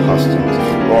tied to hustings,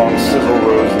 long civil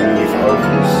roads beneath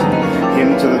Arthur's seat,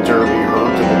 him to the derby, her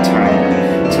to the town,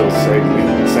 till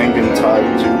Sengen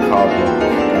tied to cobble,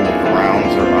 and the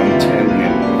grounds are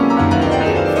untenyon.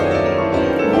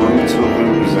 Room to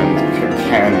lose and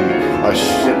Kirkcannon, a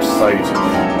ship sight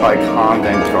by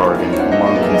convent garden,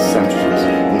 among concentrics,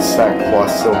 in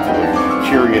sackcloth silkily,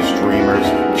 curious dreamers,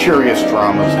 curious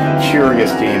dramas,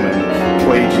 curious demon,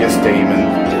 Plagius Damon,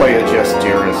 Plagius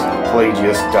dearest,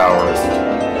 Plagius dourest.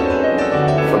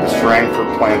 For the strength for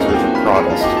planters of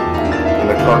protest, and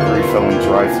the crockery fell in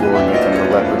dry floor beneath, and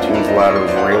the lepertine's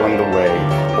ladders railing the way,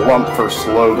 lump for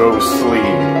slow go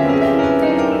sleeve.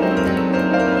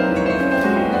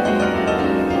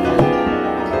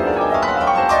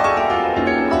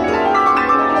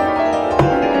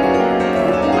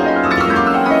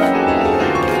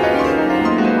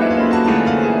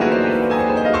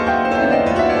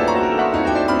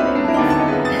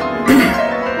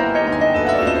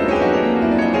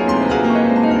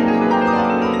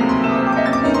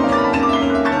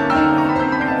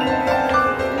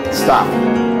 Stop.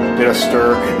 Bit of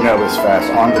stir. No, it's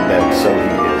fast. On the bed, so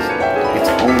he is.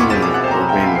 It's only the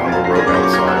wind on the road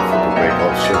outside for the wake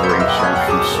up shivering shut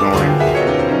from snoring.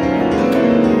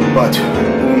 But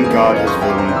whom God has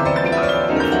willing,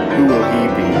 who will he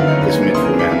be, this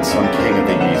Mithril man, some king of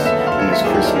the east, in his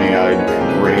crispy-eyed,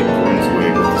 gray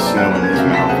Brunswick with the snow in his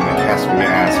mouth and the Caspian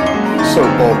asthma, so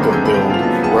bulk of build,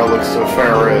 relics of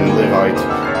Farah and Livite,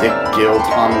 Dick Gill,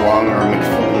 Tom Long, or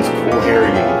McPhee's cool hair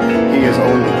young. He has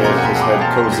only his head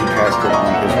cozy casket on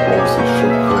his wolves and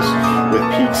shirtless, with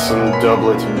peaks and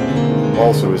doublet.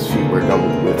 Also his feet were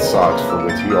doubled with socks, for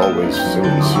which he always sewed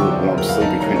and sealed warm sleep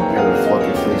between a pair of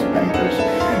fluffy fleece bankers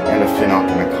and a finnock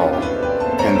and a call.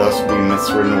 Can thus be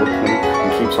Mr. Northland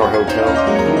and keeps our hotel?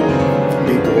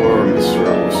 Big or Mr.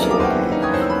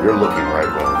 O'Sullivan, you're looking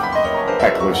right well.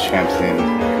 Heckler's champion,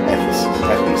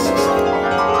 ethnicist.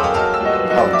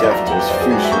 How deft is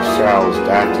Fuchsia Show's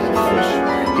daft as a fish.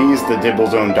 He's the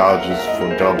Dibble's own dodges for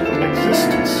Dublin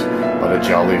existence, but a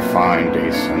jolly fine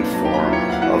decent form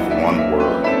of one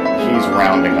word. He's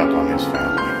rounding up on his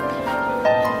family.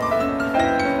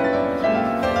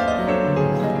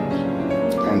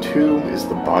 And who is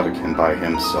the Bodican by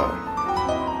himself?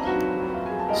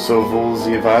 So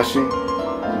Volziavashi,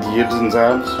 Dibs and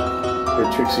Zabs, her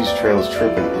Trixie's trail is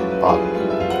tripping, Bob.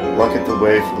 Luck at the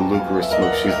way for the lucre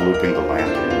smoke, she's looping the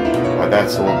lantern. Why,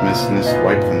 that's old Miss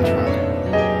Wipe them dry.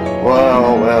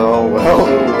 Well, well, well,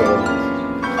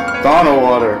 well.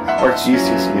 Donalwater,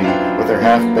 Archesius me, with her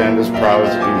half bend as proud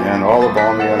as be, and all the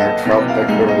balmy on her trout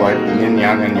pecker light, yin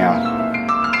yang and yang.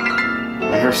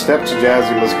 And her step to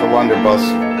jazzy was Calunderbus,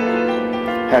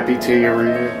 happy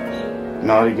Teoria,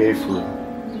 naughty gay fruit,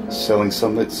 selling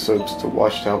sunlit soaps to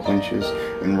washed out winches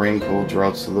and rain-cold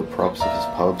draughts to the props of his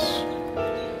pubs.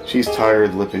 She's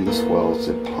tired lipping the swells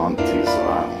at Ponty's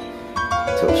Isle,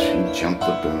 till she jumped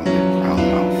the boom in brown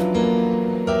mouth.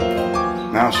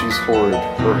 Now she's hoard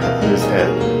his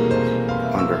head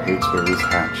under Hatesbury's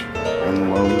hatch,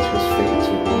 and loans his fate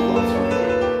to her lover.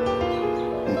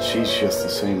 And she's just the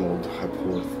same old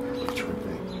Hepworth of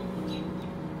tripping.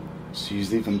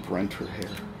 She's even brent her hair.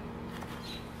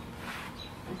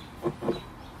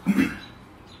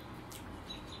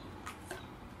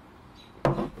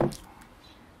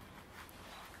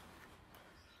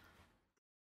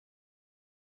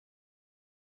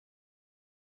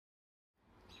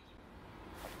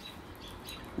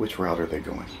 Which route are they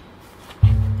going?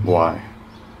 Why,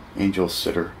 Angel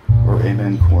Sitter, or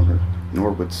Amen Corner,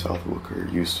 Norwood Southwick, or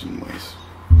Euston Ways.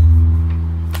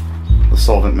 The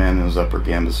solvent man knows Upper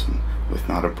Gambison, with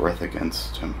not a breath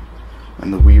against him,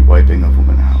 and the wee wiping of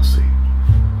woman housey.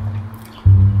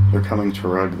 They're coming to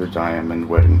rug their diamond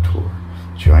wedding tour,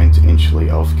 giant inchly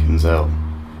elf Kinzel,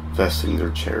 vesting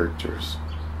their characters,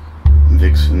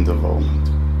 Vixen Devolvement,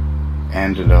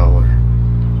 and a dollar,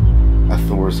 a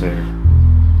Thor's heir,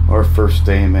 our first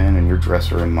day man and your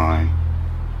dresser and mine,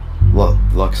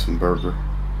 Luxemburger,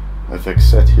 a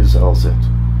Vexet his Elzet,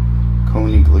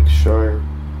 Koniglickshire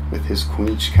with his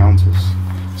Queen's Countess,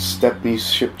 Stepney's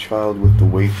shipchild with the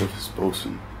waif of his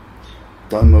bosun,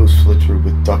 Dunmo's flitter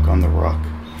with duck on the rock,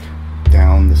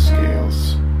 down the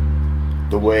scales,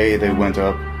 the way they went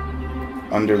up,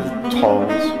 under the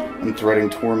talls, and threading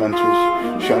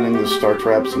tormentors, shunning the star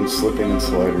traps and slipping in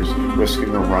sliders,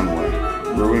 risking a runway,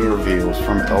 brewing reveals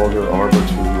from elder arbor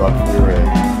to luck virée,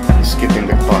 skipping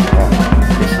the clock back,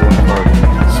 whistling carbon,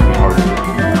 sweethearted.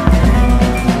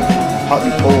 Hot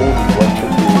and cold, and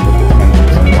electric blue with the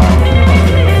tendons and lounge.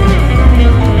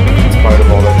 In spite of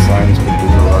all that science, we do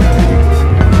our arcades.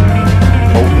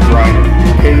 Old and grinding,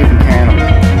 cave and cannibal,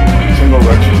 single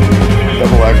rectory,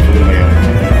 double actually nail,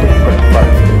 quick fight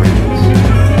for the ravens.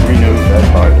 Renew that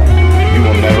Bible. You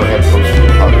will never have posted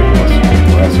a pocket unless you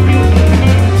can last week.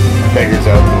 Beggars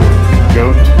outward,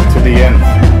 goat to the nth,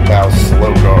 thou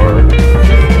slow guard.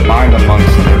 Mind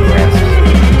amongst their grasps,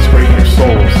 scrape your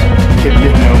souls, kid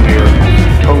get no mirror,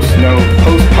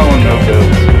 postpone no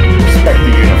bills, respect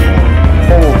the uniform,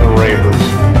 hold the ravers,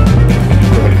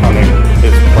 for the coming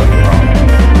is plenteron.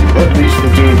 Let leash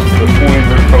the dudes to the point of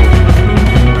their coat.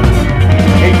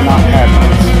 Hate not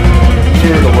have-nots,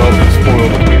 cheer the love and spoil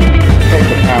the wheel, take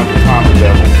the pound of Tom the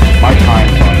devil, my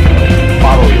time's on hell,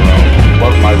 bottle your own.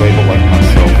 Love my label like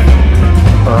myself.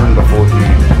 Earn before you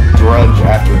drudge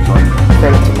after drink.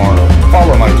 Credit tomorrow.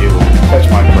 Follow my deal. Touch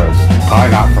my press. Buy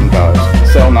not from guys.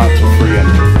 Sell not to free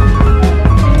entry.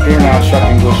 Hear now, shut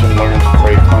English and learn to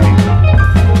pray plain.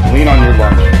 Lean on your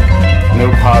lunch. No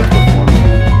pods before me.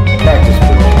 Practice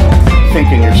preaching.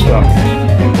 Think in your stomach.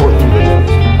 Import through the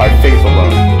nose. By faith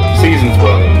alone. Seasons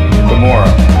well. Gomorrah.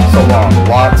 So long.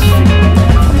 Lots feet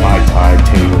from my tide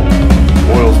table.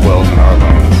 Oils wells in our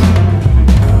lands.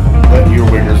 Let your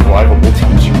wiggers rival will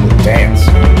teach you to dance.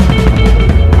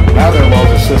 Now their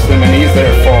laws assist them and ease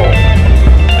their fall.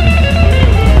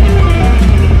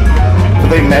 For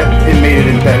they met and made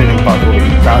it embedded and buckled and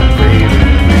got grave and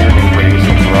reared and raised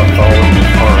and corrupt all in the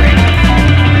foreign.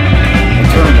 And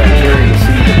turned and carried the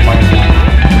seed of planted,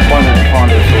 plundered upon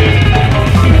their soul.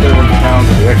 And 30 pounds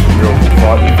of the extra girls who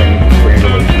fought and feigned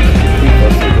strangulations. Keep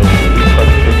us to go through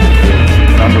such Christian kids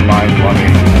and undermined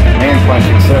plumbing. Man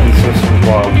planting 7 sisters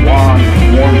while warm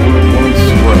wood women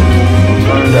scrubbed and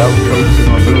turned out coats and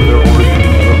removed their origin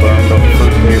from the learned on the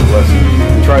first day of lesson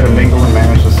and tried to mingle and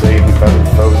manage to save and feather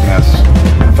foes' nests.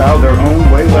 Found their own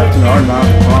way left in our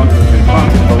non-pond and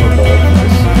constant color ball from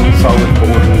this solid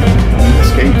border and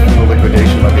escaped from the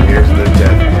liquidation by the heirs of the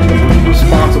dead and were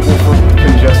responsible for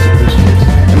congested districts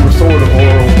and restored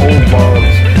old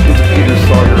logs into Peter's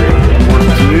Sawyer and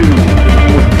worked new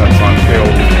woodcuts on failed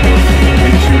reports.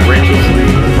 And shoot Rachel's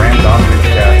lead with Ram Donovan's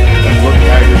cat and look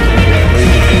at it with his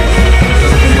lazy face.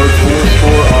 And wrote 4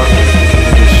 authors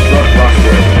and struck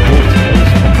Rockwell and wolf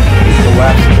toes. He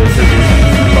collapsed at their scissors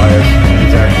and bias and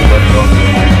exactly left off the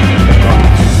night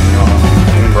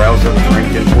and roused up drink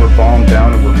and poured balm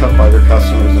down and were cut by their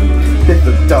customers and bit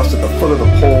the dust at the foot of the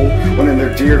pole when in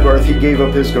their dear garth he gave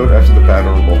up his goat after the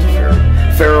battle of Walter Ferry.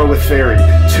 Pharaoh with fairy,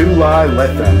 2 lie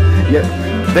let them, yet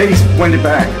They wend it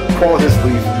back, qualitas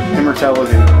leaf,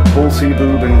 immortality, voce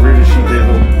boob and ridishi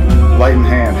diddle, light in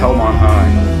hand, helm on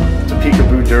high, to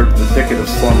peekaboo dirt the thicket of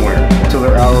slumware, till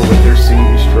their hour with their scene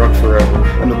be struck forever,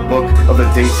 and the book of the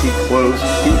dates he closed,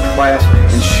 he clasped,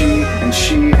 and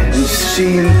she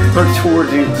and her tour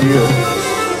de deal.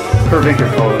 Her vinker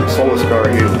called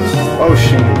solascar heels. Oh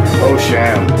sheen, oh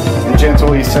sham, and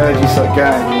gentle he said, he sat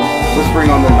gang, whispering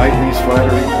on the nightly's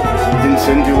flattery,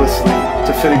 insinuously,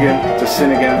 to fit again, to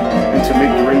sin again, and to make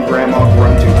great grandma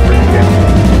run to grin again,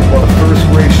 while the first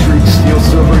gray streaks steal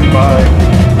silvering by,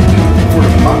 for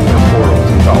to pop their portals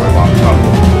and dollar-bomb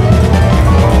tumble.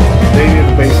 They near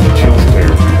the base of the chill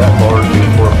stare, that large new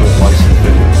corporate license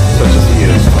fiddler, such as he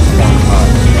is, from one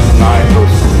time, nigh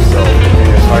host of himself, in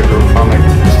his hydroponic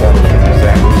establishment, his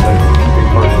ambush like keeping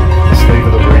party, the slave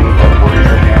of the ring, that worries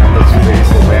the hand, let's face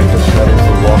the lamp that shadows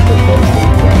the walk that loves the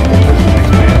ground, that does the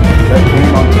next man, that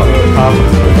came on top of the top,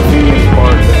 the Phoenix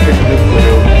bark, that picked his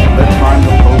widow, that climbed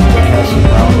the post, that cast his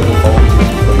round of the fallen to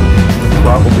his plate,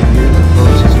 probably years of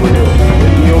Percy's widow,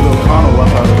 that kneeled O'Connell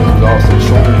up out of his exhausted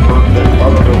shoulder perk, that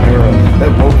followed O'Hara,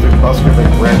 that woke the busker, that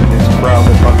grabbed his crowd,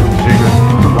 that buckled jiggers,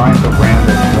 to Ryan the ram,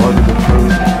 that flooded the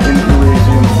truth, in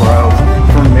Eurasian crowds,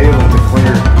 from Malin to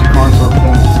Clear, to Carnsworth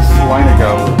Point, to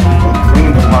Slinegower, and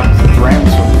cleaned the pockets, the drams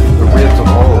from the ribs of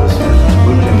all listeners,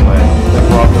 lewd and lead, that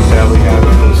brought the valley out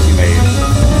of those he made.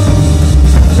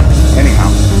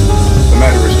 Anyhow, the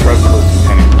matter is troublous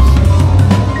and penniless.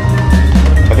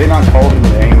 Had they not called him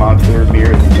the name on clear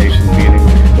beer at the nation's meeting,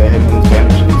 Vehemence,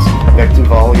 vengeance, vective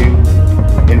volume,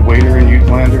 in Waiter and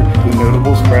Uitlander, the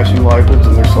notables crashing libels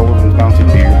and their Sullivan fountain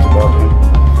beards about him,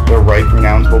 their right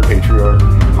renownable patriarch,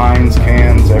 Heinz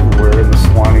cans everywhere in the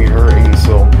Swanee, her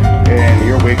Ainsil, and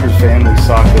Earwaker's family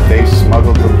sock that they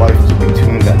smuggled the life to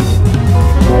between them.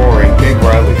 Roaring, Big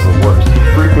Riley's the worst.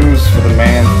 Free booze for the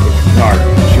man, the narc,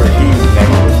 sure he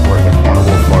never was worth a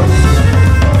cornerable fart.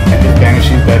 And his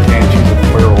vanishing bedpan, she's a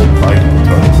queer old Viking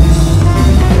toad.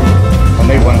 And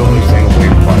they wendle their sing away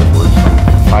with 5 words from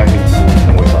hiding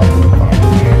noise off the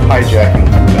fire, hijacking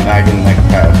through the nagging neck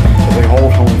path as they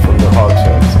hold home from their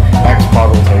hogsheads, axe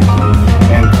bottles taking,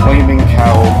 and claiming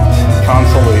cowed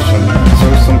consolation,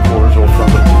 serve some cordial from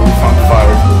the roof on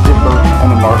fire, Dipper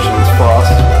and the Martian's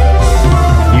frost.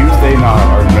 Used they not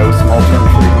are no small term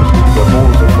trees, the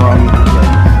wolves are from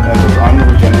and the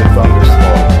unregenerate thunder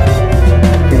slaws.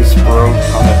 Whose broke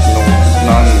cometh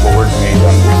none Lord made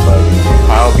undersighted,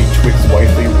 how betwixt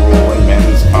wifely rule and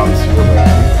men's concealment,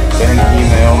 then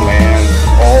email man,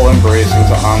 all embracing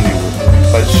to omniward,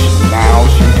 but now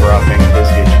she dropping his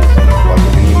hitches, like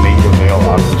any maid of veil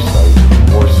opera sight,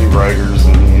 horsey riders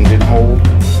in the Indian hold.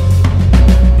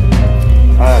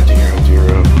 Ah, dear, oh dear,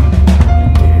 oh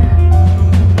dear.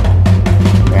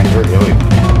 And her Illy,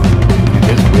 and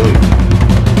his Willie.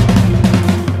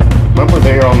 When were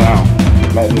they all now?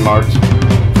 Met and marked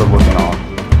for looking on.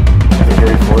 They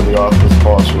hurried for the office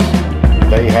cautious.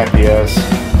 They happy as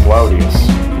Claudius,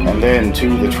 and then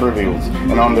to the trivials,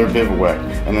 and on their bivouac,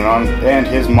 and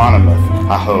his monomyth.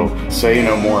 Aho, say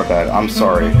no more about it. I'm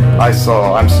sorry. I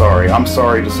saw. I'm sorry. I'm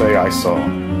sorry to say I saw.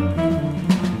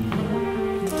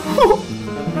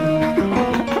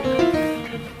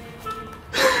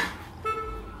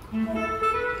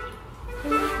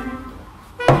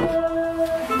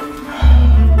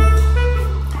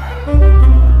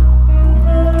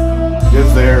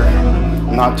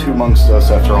 Not two amongst us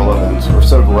after all events, or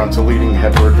so grunts a leading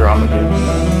heterodramedy.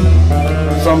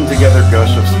 Some together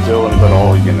gush of still and but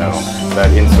all, you know,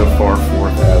 that in so far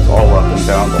forth as all up and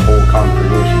down the whole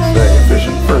congregation say,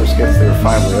 efficient first gets there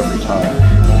finally every time,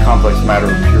 in complex matter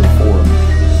of pure form.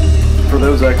 For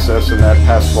those excess in that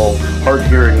pastful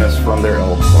hard-hearingness from their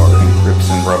elves are in grips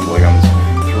and rumblings,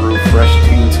 through fresh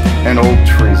taint and old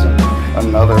treason,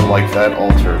 another like that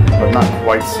altar, but not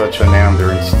quite such a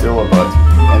nander, and still a but,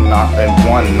 and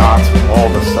one not all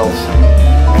the selfsame,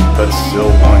 but still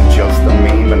one just the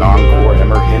meme and encore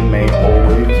emer him may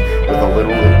always, with a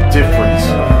little difference,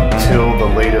 till the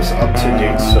latest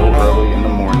up-to-date so early in the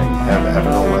morning have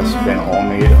nevertheless been all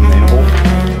made amenable.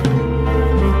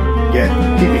 Yet,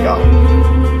 keep it going.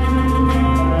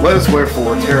 Let us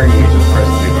wherefore, tearing ages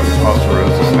presently by the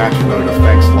Osteros, snatch a vote of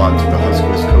thanks lot to the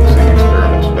huskiest coaxing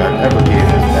experiments that ever gave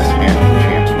his best hand to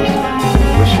chancellors,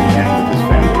 wishing him with his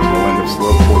family to the end of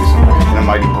slow poison, and a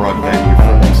mighty broad venue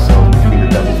for themselves between the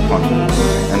devil's punches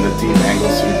and the deep angle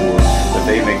seaboard, that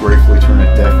they may gratefully turn a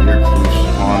deaf ear cleach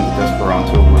on the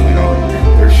desperanto willy-nilly,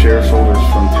 their share shoulders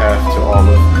from Taft to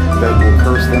Olive, that will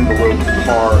curse them below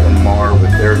par and mar with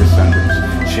their descendants,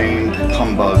 shame,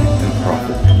 humbug and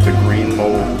prophet, to green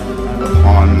mold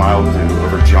upon mild dew,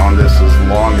 over jaundice as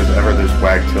long as ever this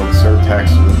wag-tailed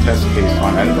surtax with a test case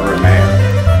on Edinburgh man.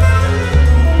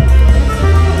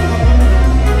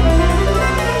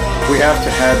 We have to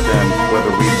have them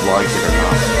whether we like it or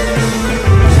not.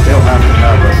 They'll have to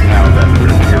have us now that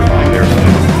we're here on their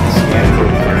side. Scan for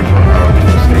the very proud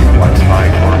to stabilize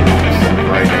high coronicle and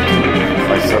bryant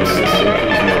by subsistence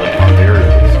upon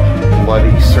burials.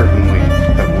 Bloody certainly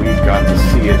that we've got to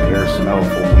see it ere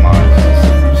smellful demise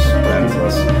spends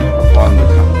us upon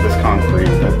this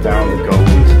concrete that down the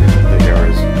gullies of the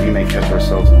eras we may catch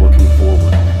ourselves looking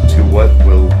forward to what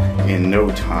will in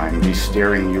no time be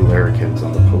staring you larrikins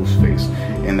on the post face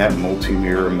in that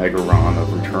multi-mirror megaron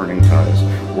of returning ties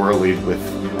whirled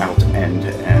without end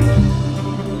to end.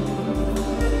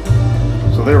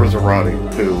 So there was a Roddy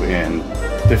who in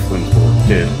Difflinsburg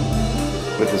did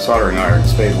with the soldering iron,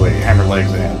 spade weight, hammer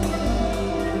legs in,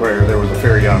 where there was a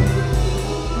fair young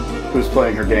who was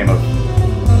playing her game of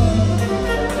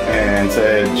and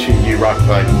said, you rock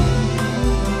like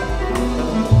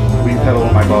we pedal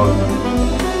my bog.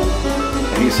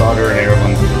 And he soldered an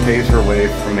Ireland, paves her way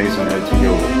from Masonhead to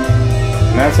Yodel.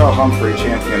 And that's how Humphrey,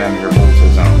 champion Emir, holds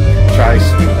his own. Try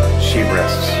sweet, she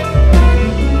rests.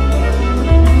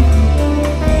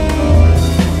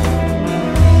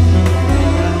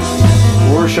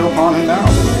 Or show upon him now.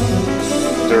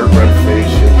 Dirt red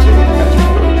face should take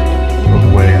catchword. Broke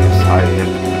away in his high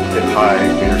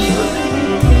beer shirt.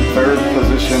 Third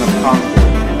position of conflict.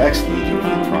 Excellent view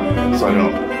from front.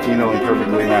 Salome. Tino and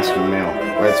perfectly masculine male.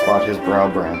 Red spot his brow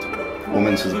brand.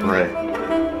 Woman's his bray.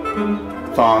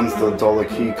 Thons the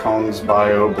Dolaki Kong's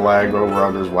bio Blago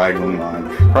Ruggers waggling line.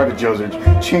 Private Joseph,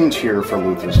 change here for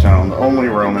Luther's town. Only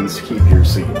Romans keep your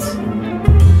seats.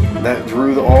 That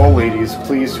drew all ladies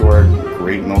pleased to our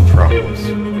great metropolis.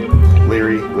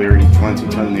 Leary,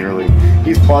 2010 nearly.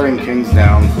 He's plotting kings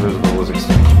down for his volo's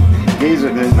extinction. Gaze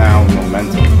at it now in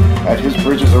momentum. At his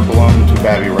bridges are blown to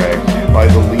babby rag by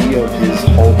the lee of his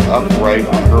hulk upright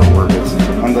on her orbits,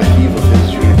 on the heave of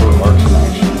his juniper arcs in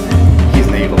action. He's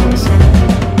navalist.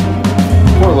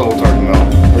 Poor little Dardanelle,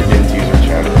 her dinties are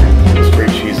chattering. The scrape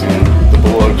she's in, the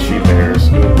bullock she bears.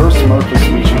 Her smoke is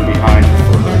sweeping behind her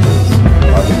footbridges.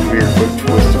 By the queer quick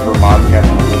twist of her modcap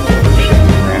and lift of her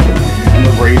shifty random, and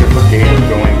the rate of her gait of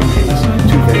going to pace.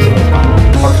 2 things at a time.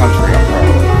 Our country, I'm proud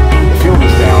of. The field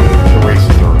is down, the race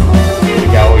is over. The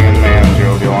galleon man,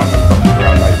 jovial on his puppy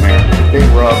ground nightmare. Big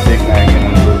rub, big nagging,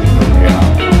 and Lily from the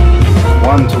out.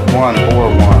 1 to 1 or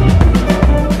 1.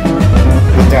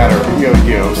 The datter,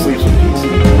 yo-yo, sleeps in peace.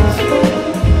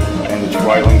 And the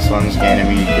twiling sun's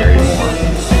Ganymede Gary Moore,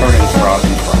 turning trot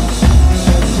in front.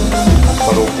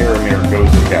 But old Paramir goes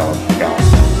to gallop.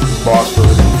 Bosford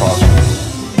and Phosphor.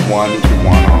 1 to 1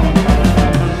 on.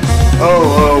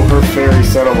 Oh, her fairy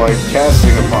satellite,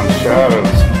 casting upon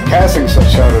shadows, casting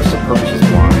such shadows to purchase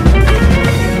wine.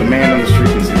 The man on the street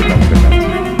can see the benefit.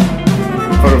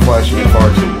 Photo flashing far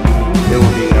too. It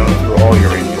will be known through all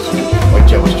Uranus, like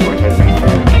jealous joy has been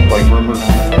found, like rumor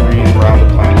green around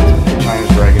the planet, China's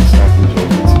dragon stacking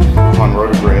judgments upon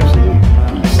rotographs of the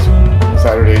east.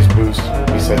 Saturday's boost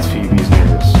resets Phoebe's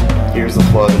nearest. Here's the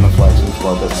flood and the flaxen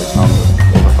flood that's to come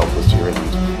over helpless Ireland.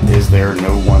 Is there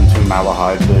no one to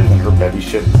Malahide live in her bevy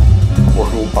ship? Or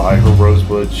who'll buy her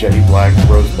rosebud, jetty black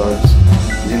rosebuds,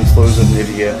 inflows of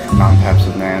Nydia, non-paps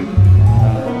of man?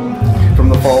 From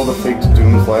the fall of the fake to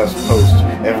Doom's last post,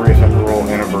 every ephemeral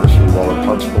anniversary while the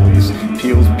parks police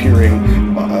peels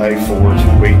peering by for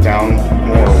to weight down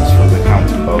morals for the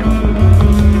count above.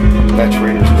 That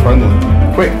traitor's trundling.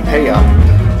 Quick, hey up.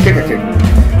 Kick a kick.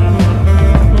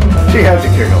 She had to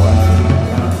kick a laugh.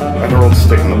 At her old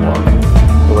stick in the block.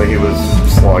 The way he was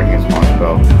slogging his monk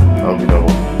belt. LB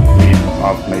double. Lead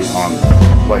off mate on.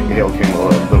 Like Hail King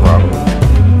the robber.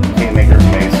 Kingmaker's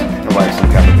mace. Relaxing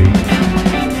cap of beat.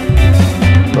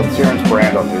 But Tyrann's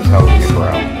brand on his healthy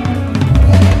brow.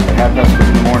 At 6:30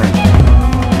 in the morning.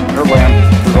 Her lamp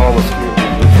was all askew.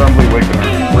 The trembly waking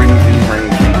her. Ring thee,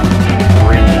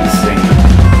 sing.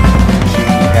 She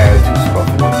had to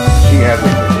scuffle. She had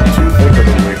liquor. Too thick of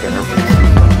the wick in her face.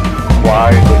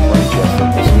 Wide liquid chest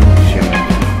of the snoopy shimmy.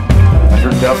 And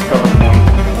her dust-covered point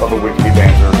of a wickedy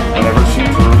banter, whenever she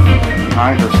drew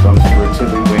behind her stumps through a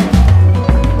tiddly wing,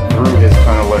 through his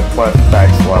kind of like cleft back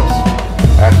sloughs,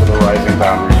 after the rising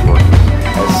boundaries working,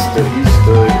 as he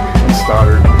stood and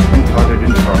stuttered and tutted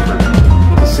and trumpered,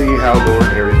 to see how Lord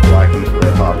Harry's blackened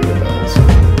red poppy of bells.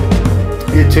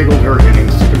 It tickled her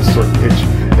innings to consort pitch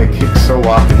that kicked so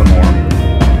lock in the morn,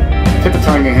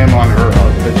 tip-tonguing him on her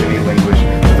pigeony language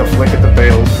with a flick at the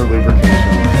bales for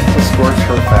lubrication, to scorch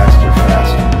her faster.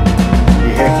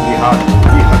 He hick, he hot,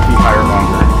 he higher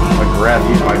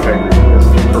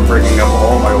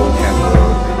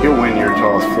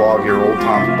dog, your old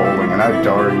Tom's bowling, and I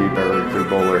dare ye, barracuda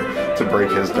bowler, to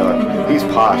break his duck. He's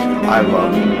posh, I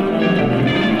love him.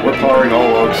 We're parring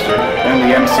all Ulster, and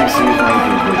the MCC's run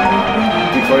people.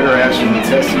 Declare Ashton,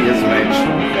 Tessie is Mitch.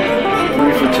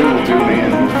 3 for 2 will do me,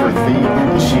 and he for thee,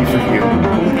 and she for you.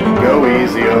 Go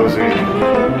easy, Ozzy.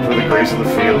 For the grace of the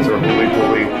fields, or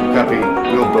holy-poly, Guppy,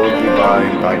 we'll both be by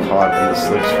and by caught in the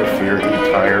slips for fear he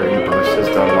tire and burst his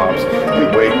Dunlops,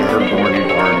 and wake in her borny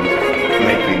barns,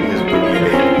 making his booty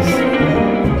babies.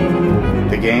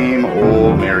 The game,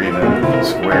 old Merriman,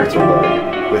 square to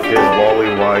low, with his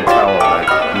wally-wide towelette,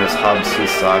 and his Hobbsy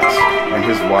socks, and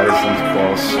his Wiseland's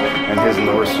boss, and his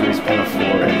Norsery's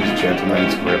pinafore, and his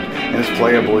gentleman's grip, and his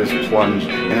playboy's plunge,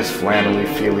 and his flannelly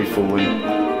feely-fooling,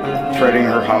 treading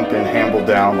her hump and hamble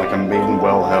down like a maiden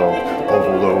well-held,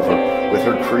 ovaled over, with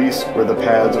her crease where the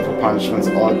pads of her punishments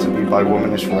ought to be by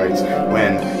womanish rights,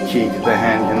 when Keek, the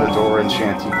hen in the door and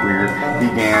shanty queer,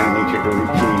 began meekly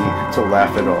to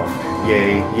laugh it off.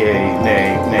 Yea, yea,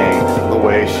 nay, nay, the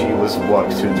way she was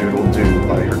whucked to doodle-doo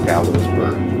by her gallows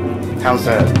bird. How's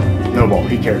that? No ball,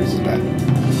 he carries his bat.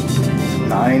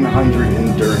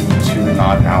 932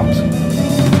 not out.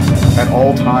 At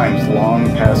all times,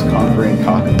 long past conquering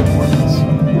cock of the mornings.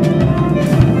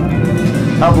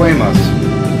 How blame us?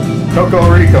 Coco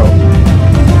Rico.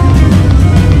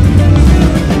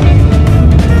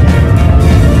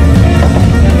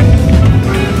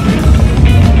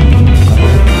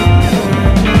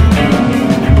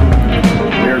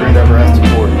 We are going to ever ask the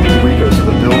court, Rico to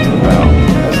the bill to the bow,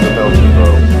 as the Belgian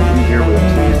bow. We herewith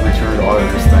please return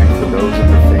auditors' thanks for those in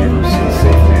their favors who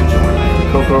safely enjoy.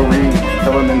 Coco Reed,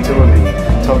 Helen and Tilamy,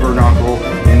 Tabernacle,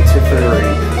 and Tiferi,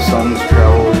 sons,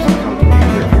 travelers, and company,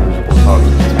 their irritable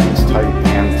talkers, tanks tight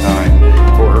and time,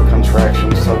 for her contraction,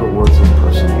 subtle words of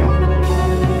personnel.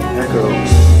 Echo,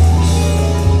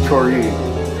 Tori,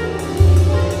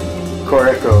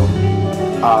 Coreco,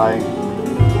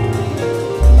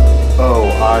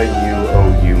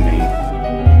 you, me.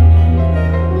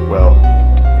 Well,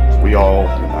 we all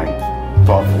unite,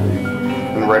 thoughtfully,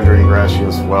 in rendering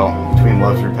gracious, well, between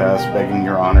love's repast, begging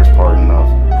your honor's pardon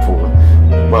for,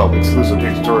 well, exclusive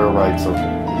dictatorial rights of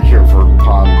here for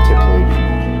pontificate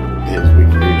his weak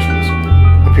creations.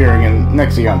 Appearing in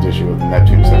next Eon's issue of the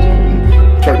Neptune section,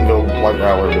 and Charltonville Light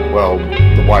Rowler with, well,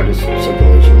 the widest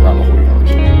circulation around the whole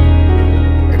universe.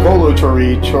 Ecolo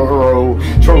Tori Chorico.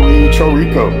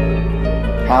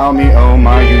 How me oh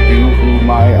my you do who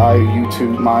my I you to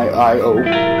my I oh.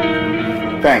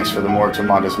 Thanks for the more to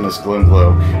modest Miss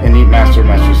Glimglow and neat Master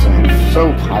Masterson who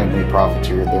so kindly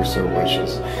profiteered their so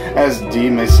wishes, as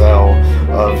demoiselle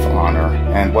of honor,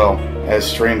 and, well, as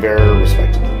strain-bearer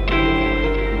respectively.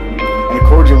 And a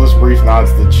cordialist brief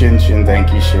nods the chin-chin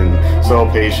thanky-shin, so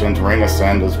patient ring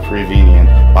ascend as prevenient,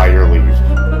 by your leave,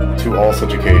 to all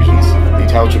such occasions,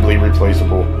 detouchably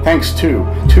replaceable, thanks to,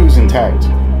 two's intact,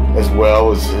 as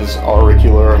well as his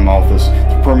auricular Amalthus,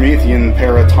 the Promethean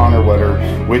paratoner wetter,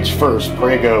 which first,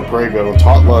 prego,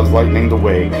 taught love's lightning the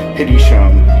way, pity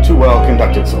shown, too well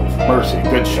conduct itself, mercy,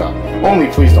 good shot, only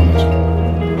please don't mention it.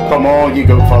 Come all ye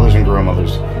goat fathers and grow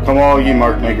mothers, come all ye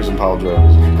mark makers and pile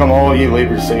drivers, come all ye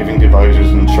labor-saving devisers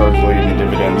and charge-laden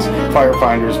dividends,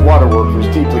 fire-finders, water workers,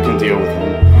 deeply can deal with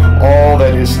him. All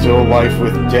that is still life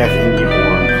with death in ye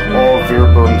born, all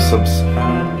verbum subs,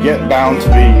 yet bound to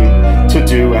be, to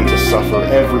do and to suffer,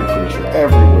 every creature,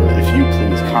 everywhere, if you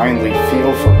please, kindly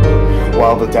feel for her,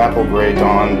 while the dapple gray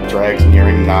dawn drags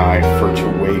nearing nigh, for to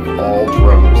wake all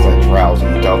drones that drowse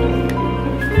in Dublin.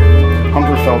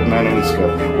 Humberfeld Menunska,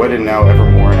 wedded now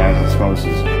evermore in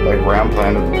osmosis, by brown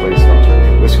plant of the place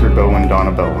hunter, whiskered bow and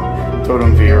Donabella,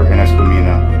 totem vir and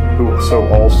Esquimina, who so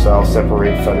all shall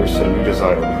separate fetters that you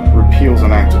desire, repeals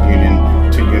an act of union,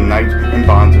 to unite in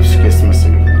bonds of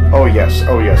schismacy. Oh yes,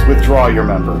 withdraw your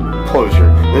member. Closure.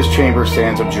 This chamber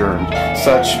stands adjourned.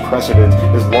 Such precedent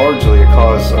is largely a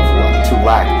cause of to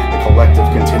lack the collective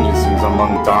contingencies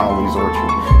among Donnelly's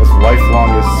orchard, as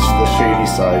lifelong as the shady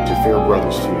side to fair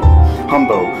brothers to you.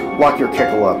 Humbo, lock your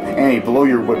kickle up. Annie, blow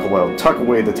your whickle out. Tuck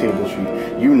away the table sheet.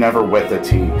 You never wet the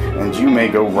tea, and you may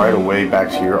go right away back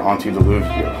to your Auntie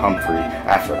Deluvia, Humphrey,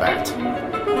 after that.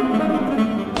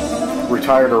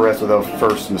 Retire to rest without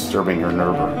first disturbing your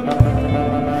nerve.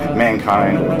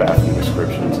 Mankind of baffling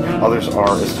descriptions, others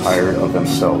are as tired of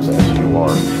themselves as you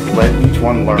are. Let each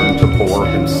one learn to bore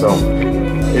himself.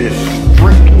 It is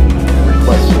strictly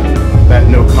requested that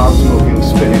no cob-smoking,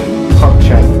 spinning, pub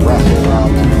chat, wrestle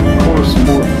round, course,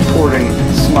 courting,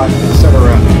 smut,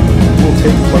 etc. will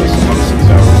take place amongst these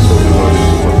hours, so we will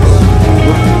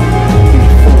look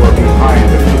before, behind,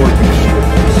 before you strip.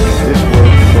 This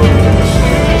road flowed in the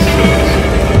seas,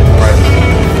 privacy,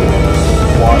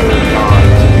 water, God,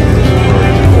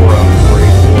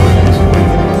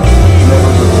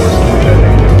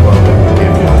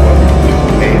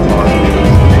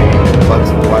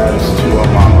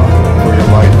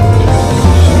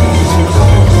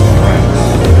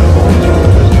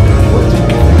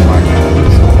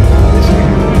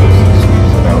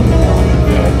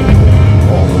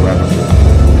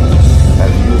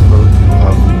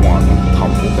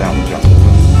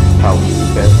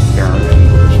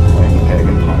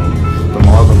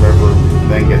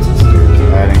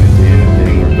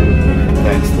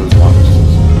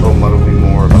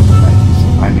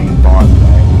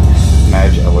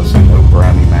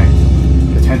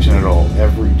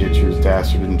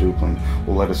 Bastard and Duplin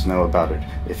will let us know about it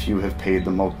if you have paid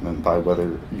the mulctman by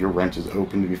whether your rent is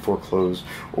open to be foreclosed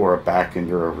or are back in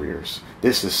your arrears.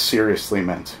 This is seriously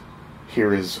meant.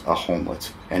 Here is a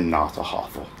homelet and not a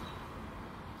hovel.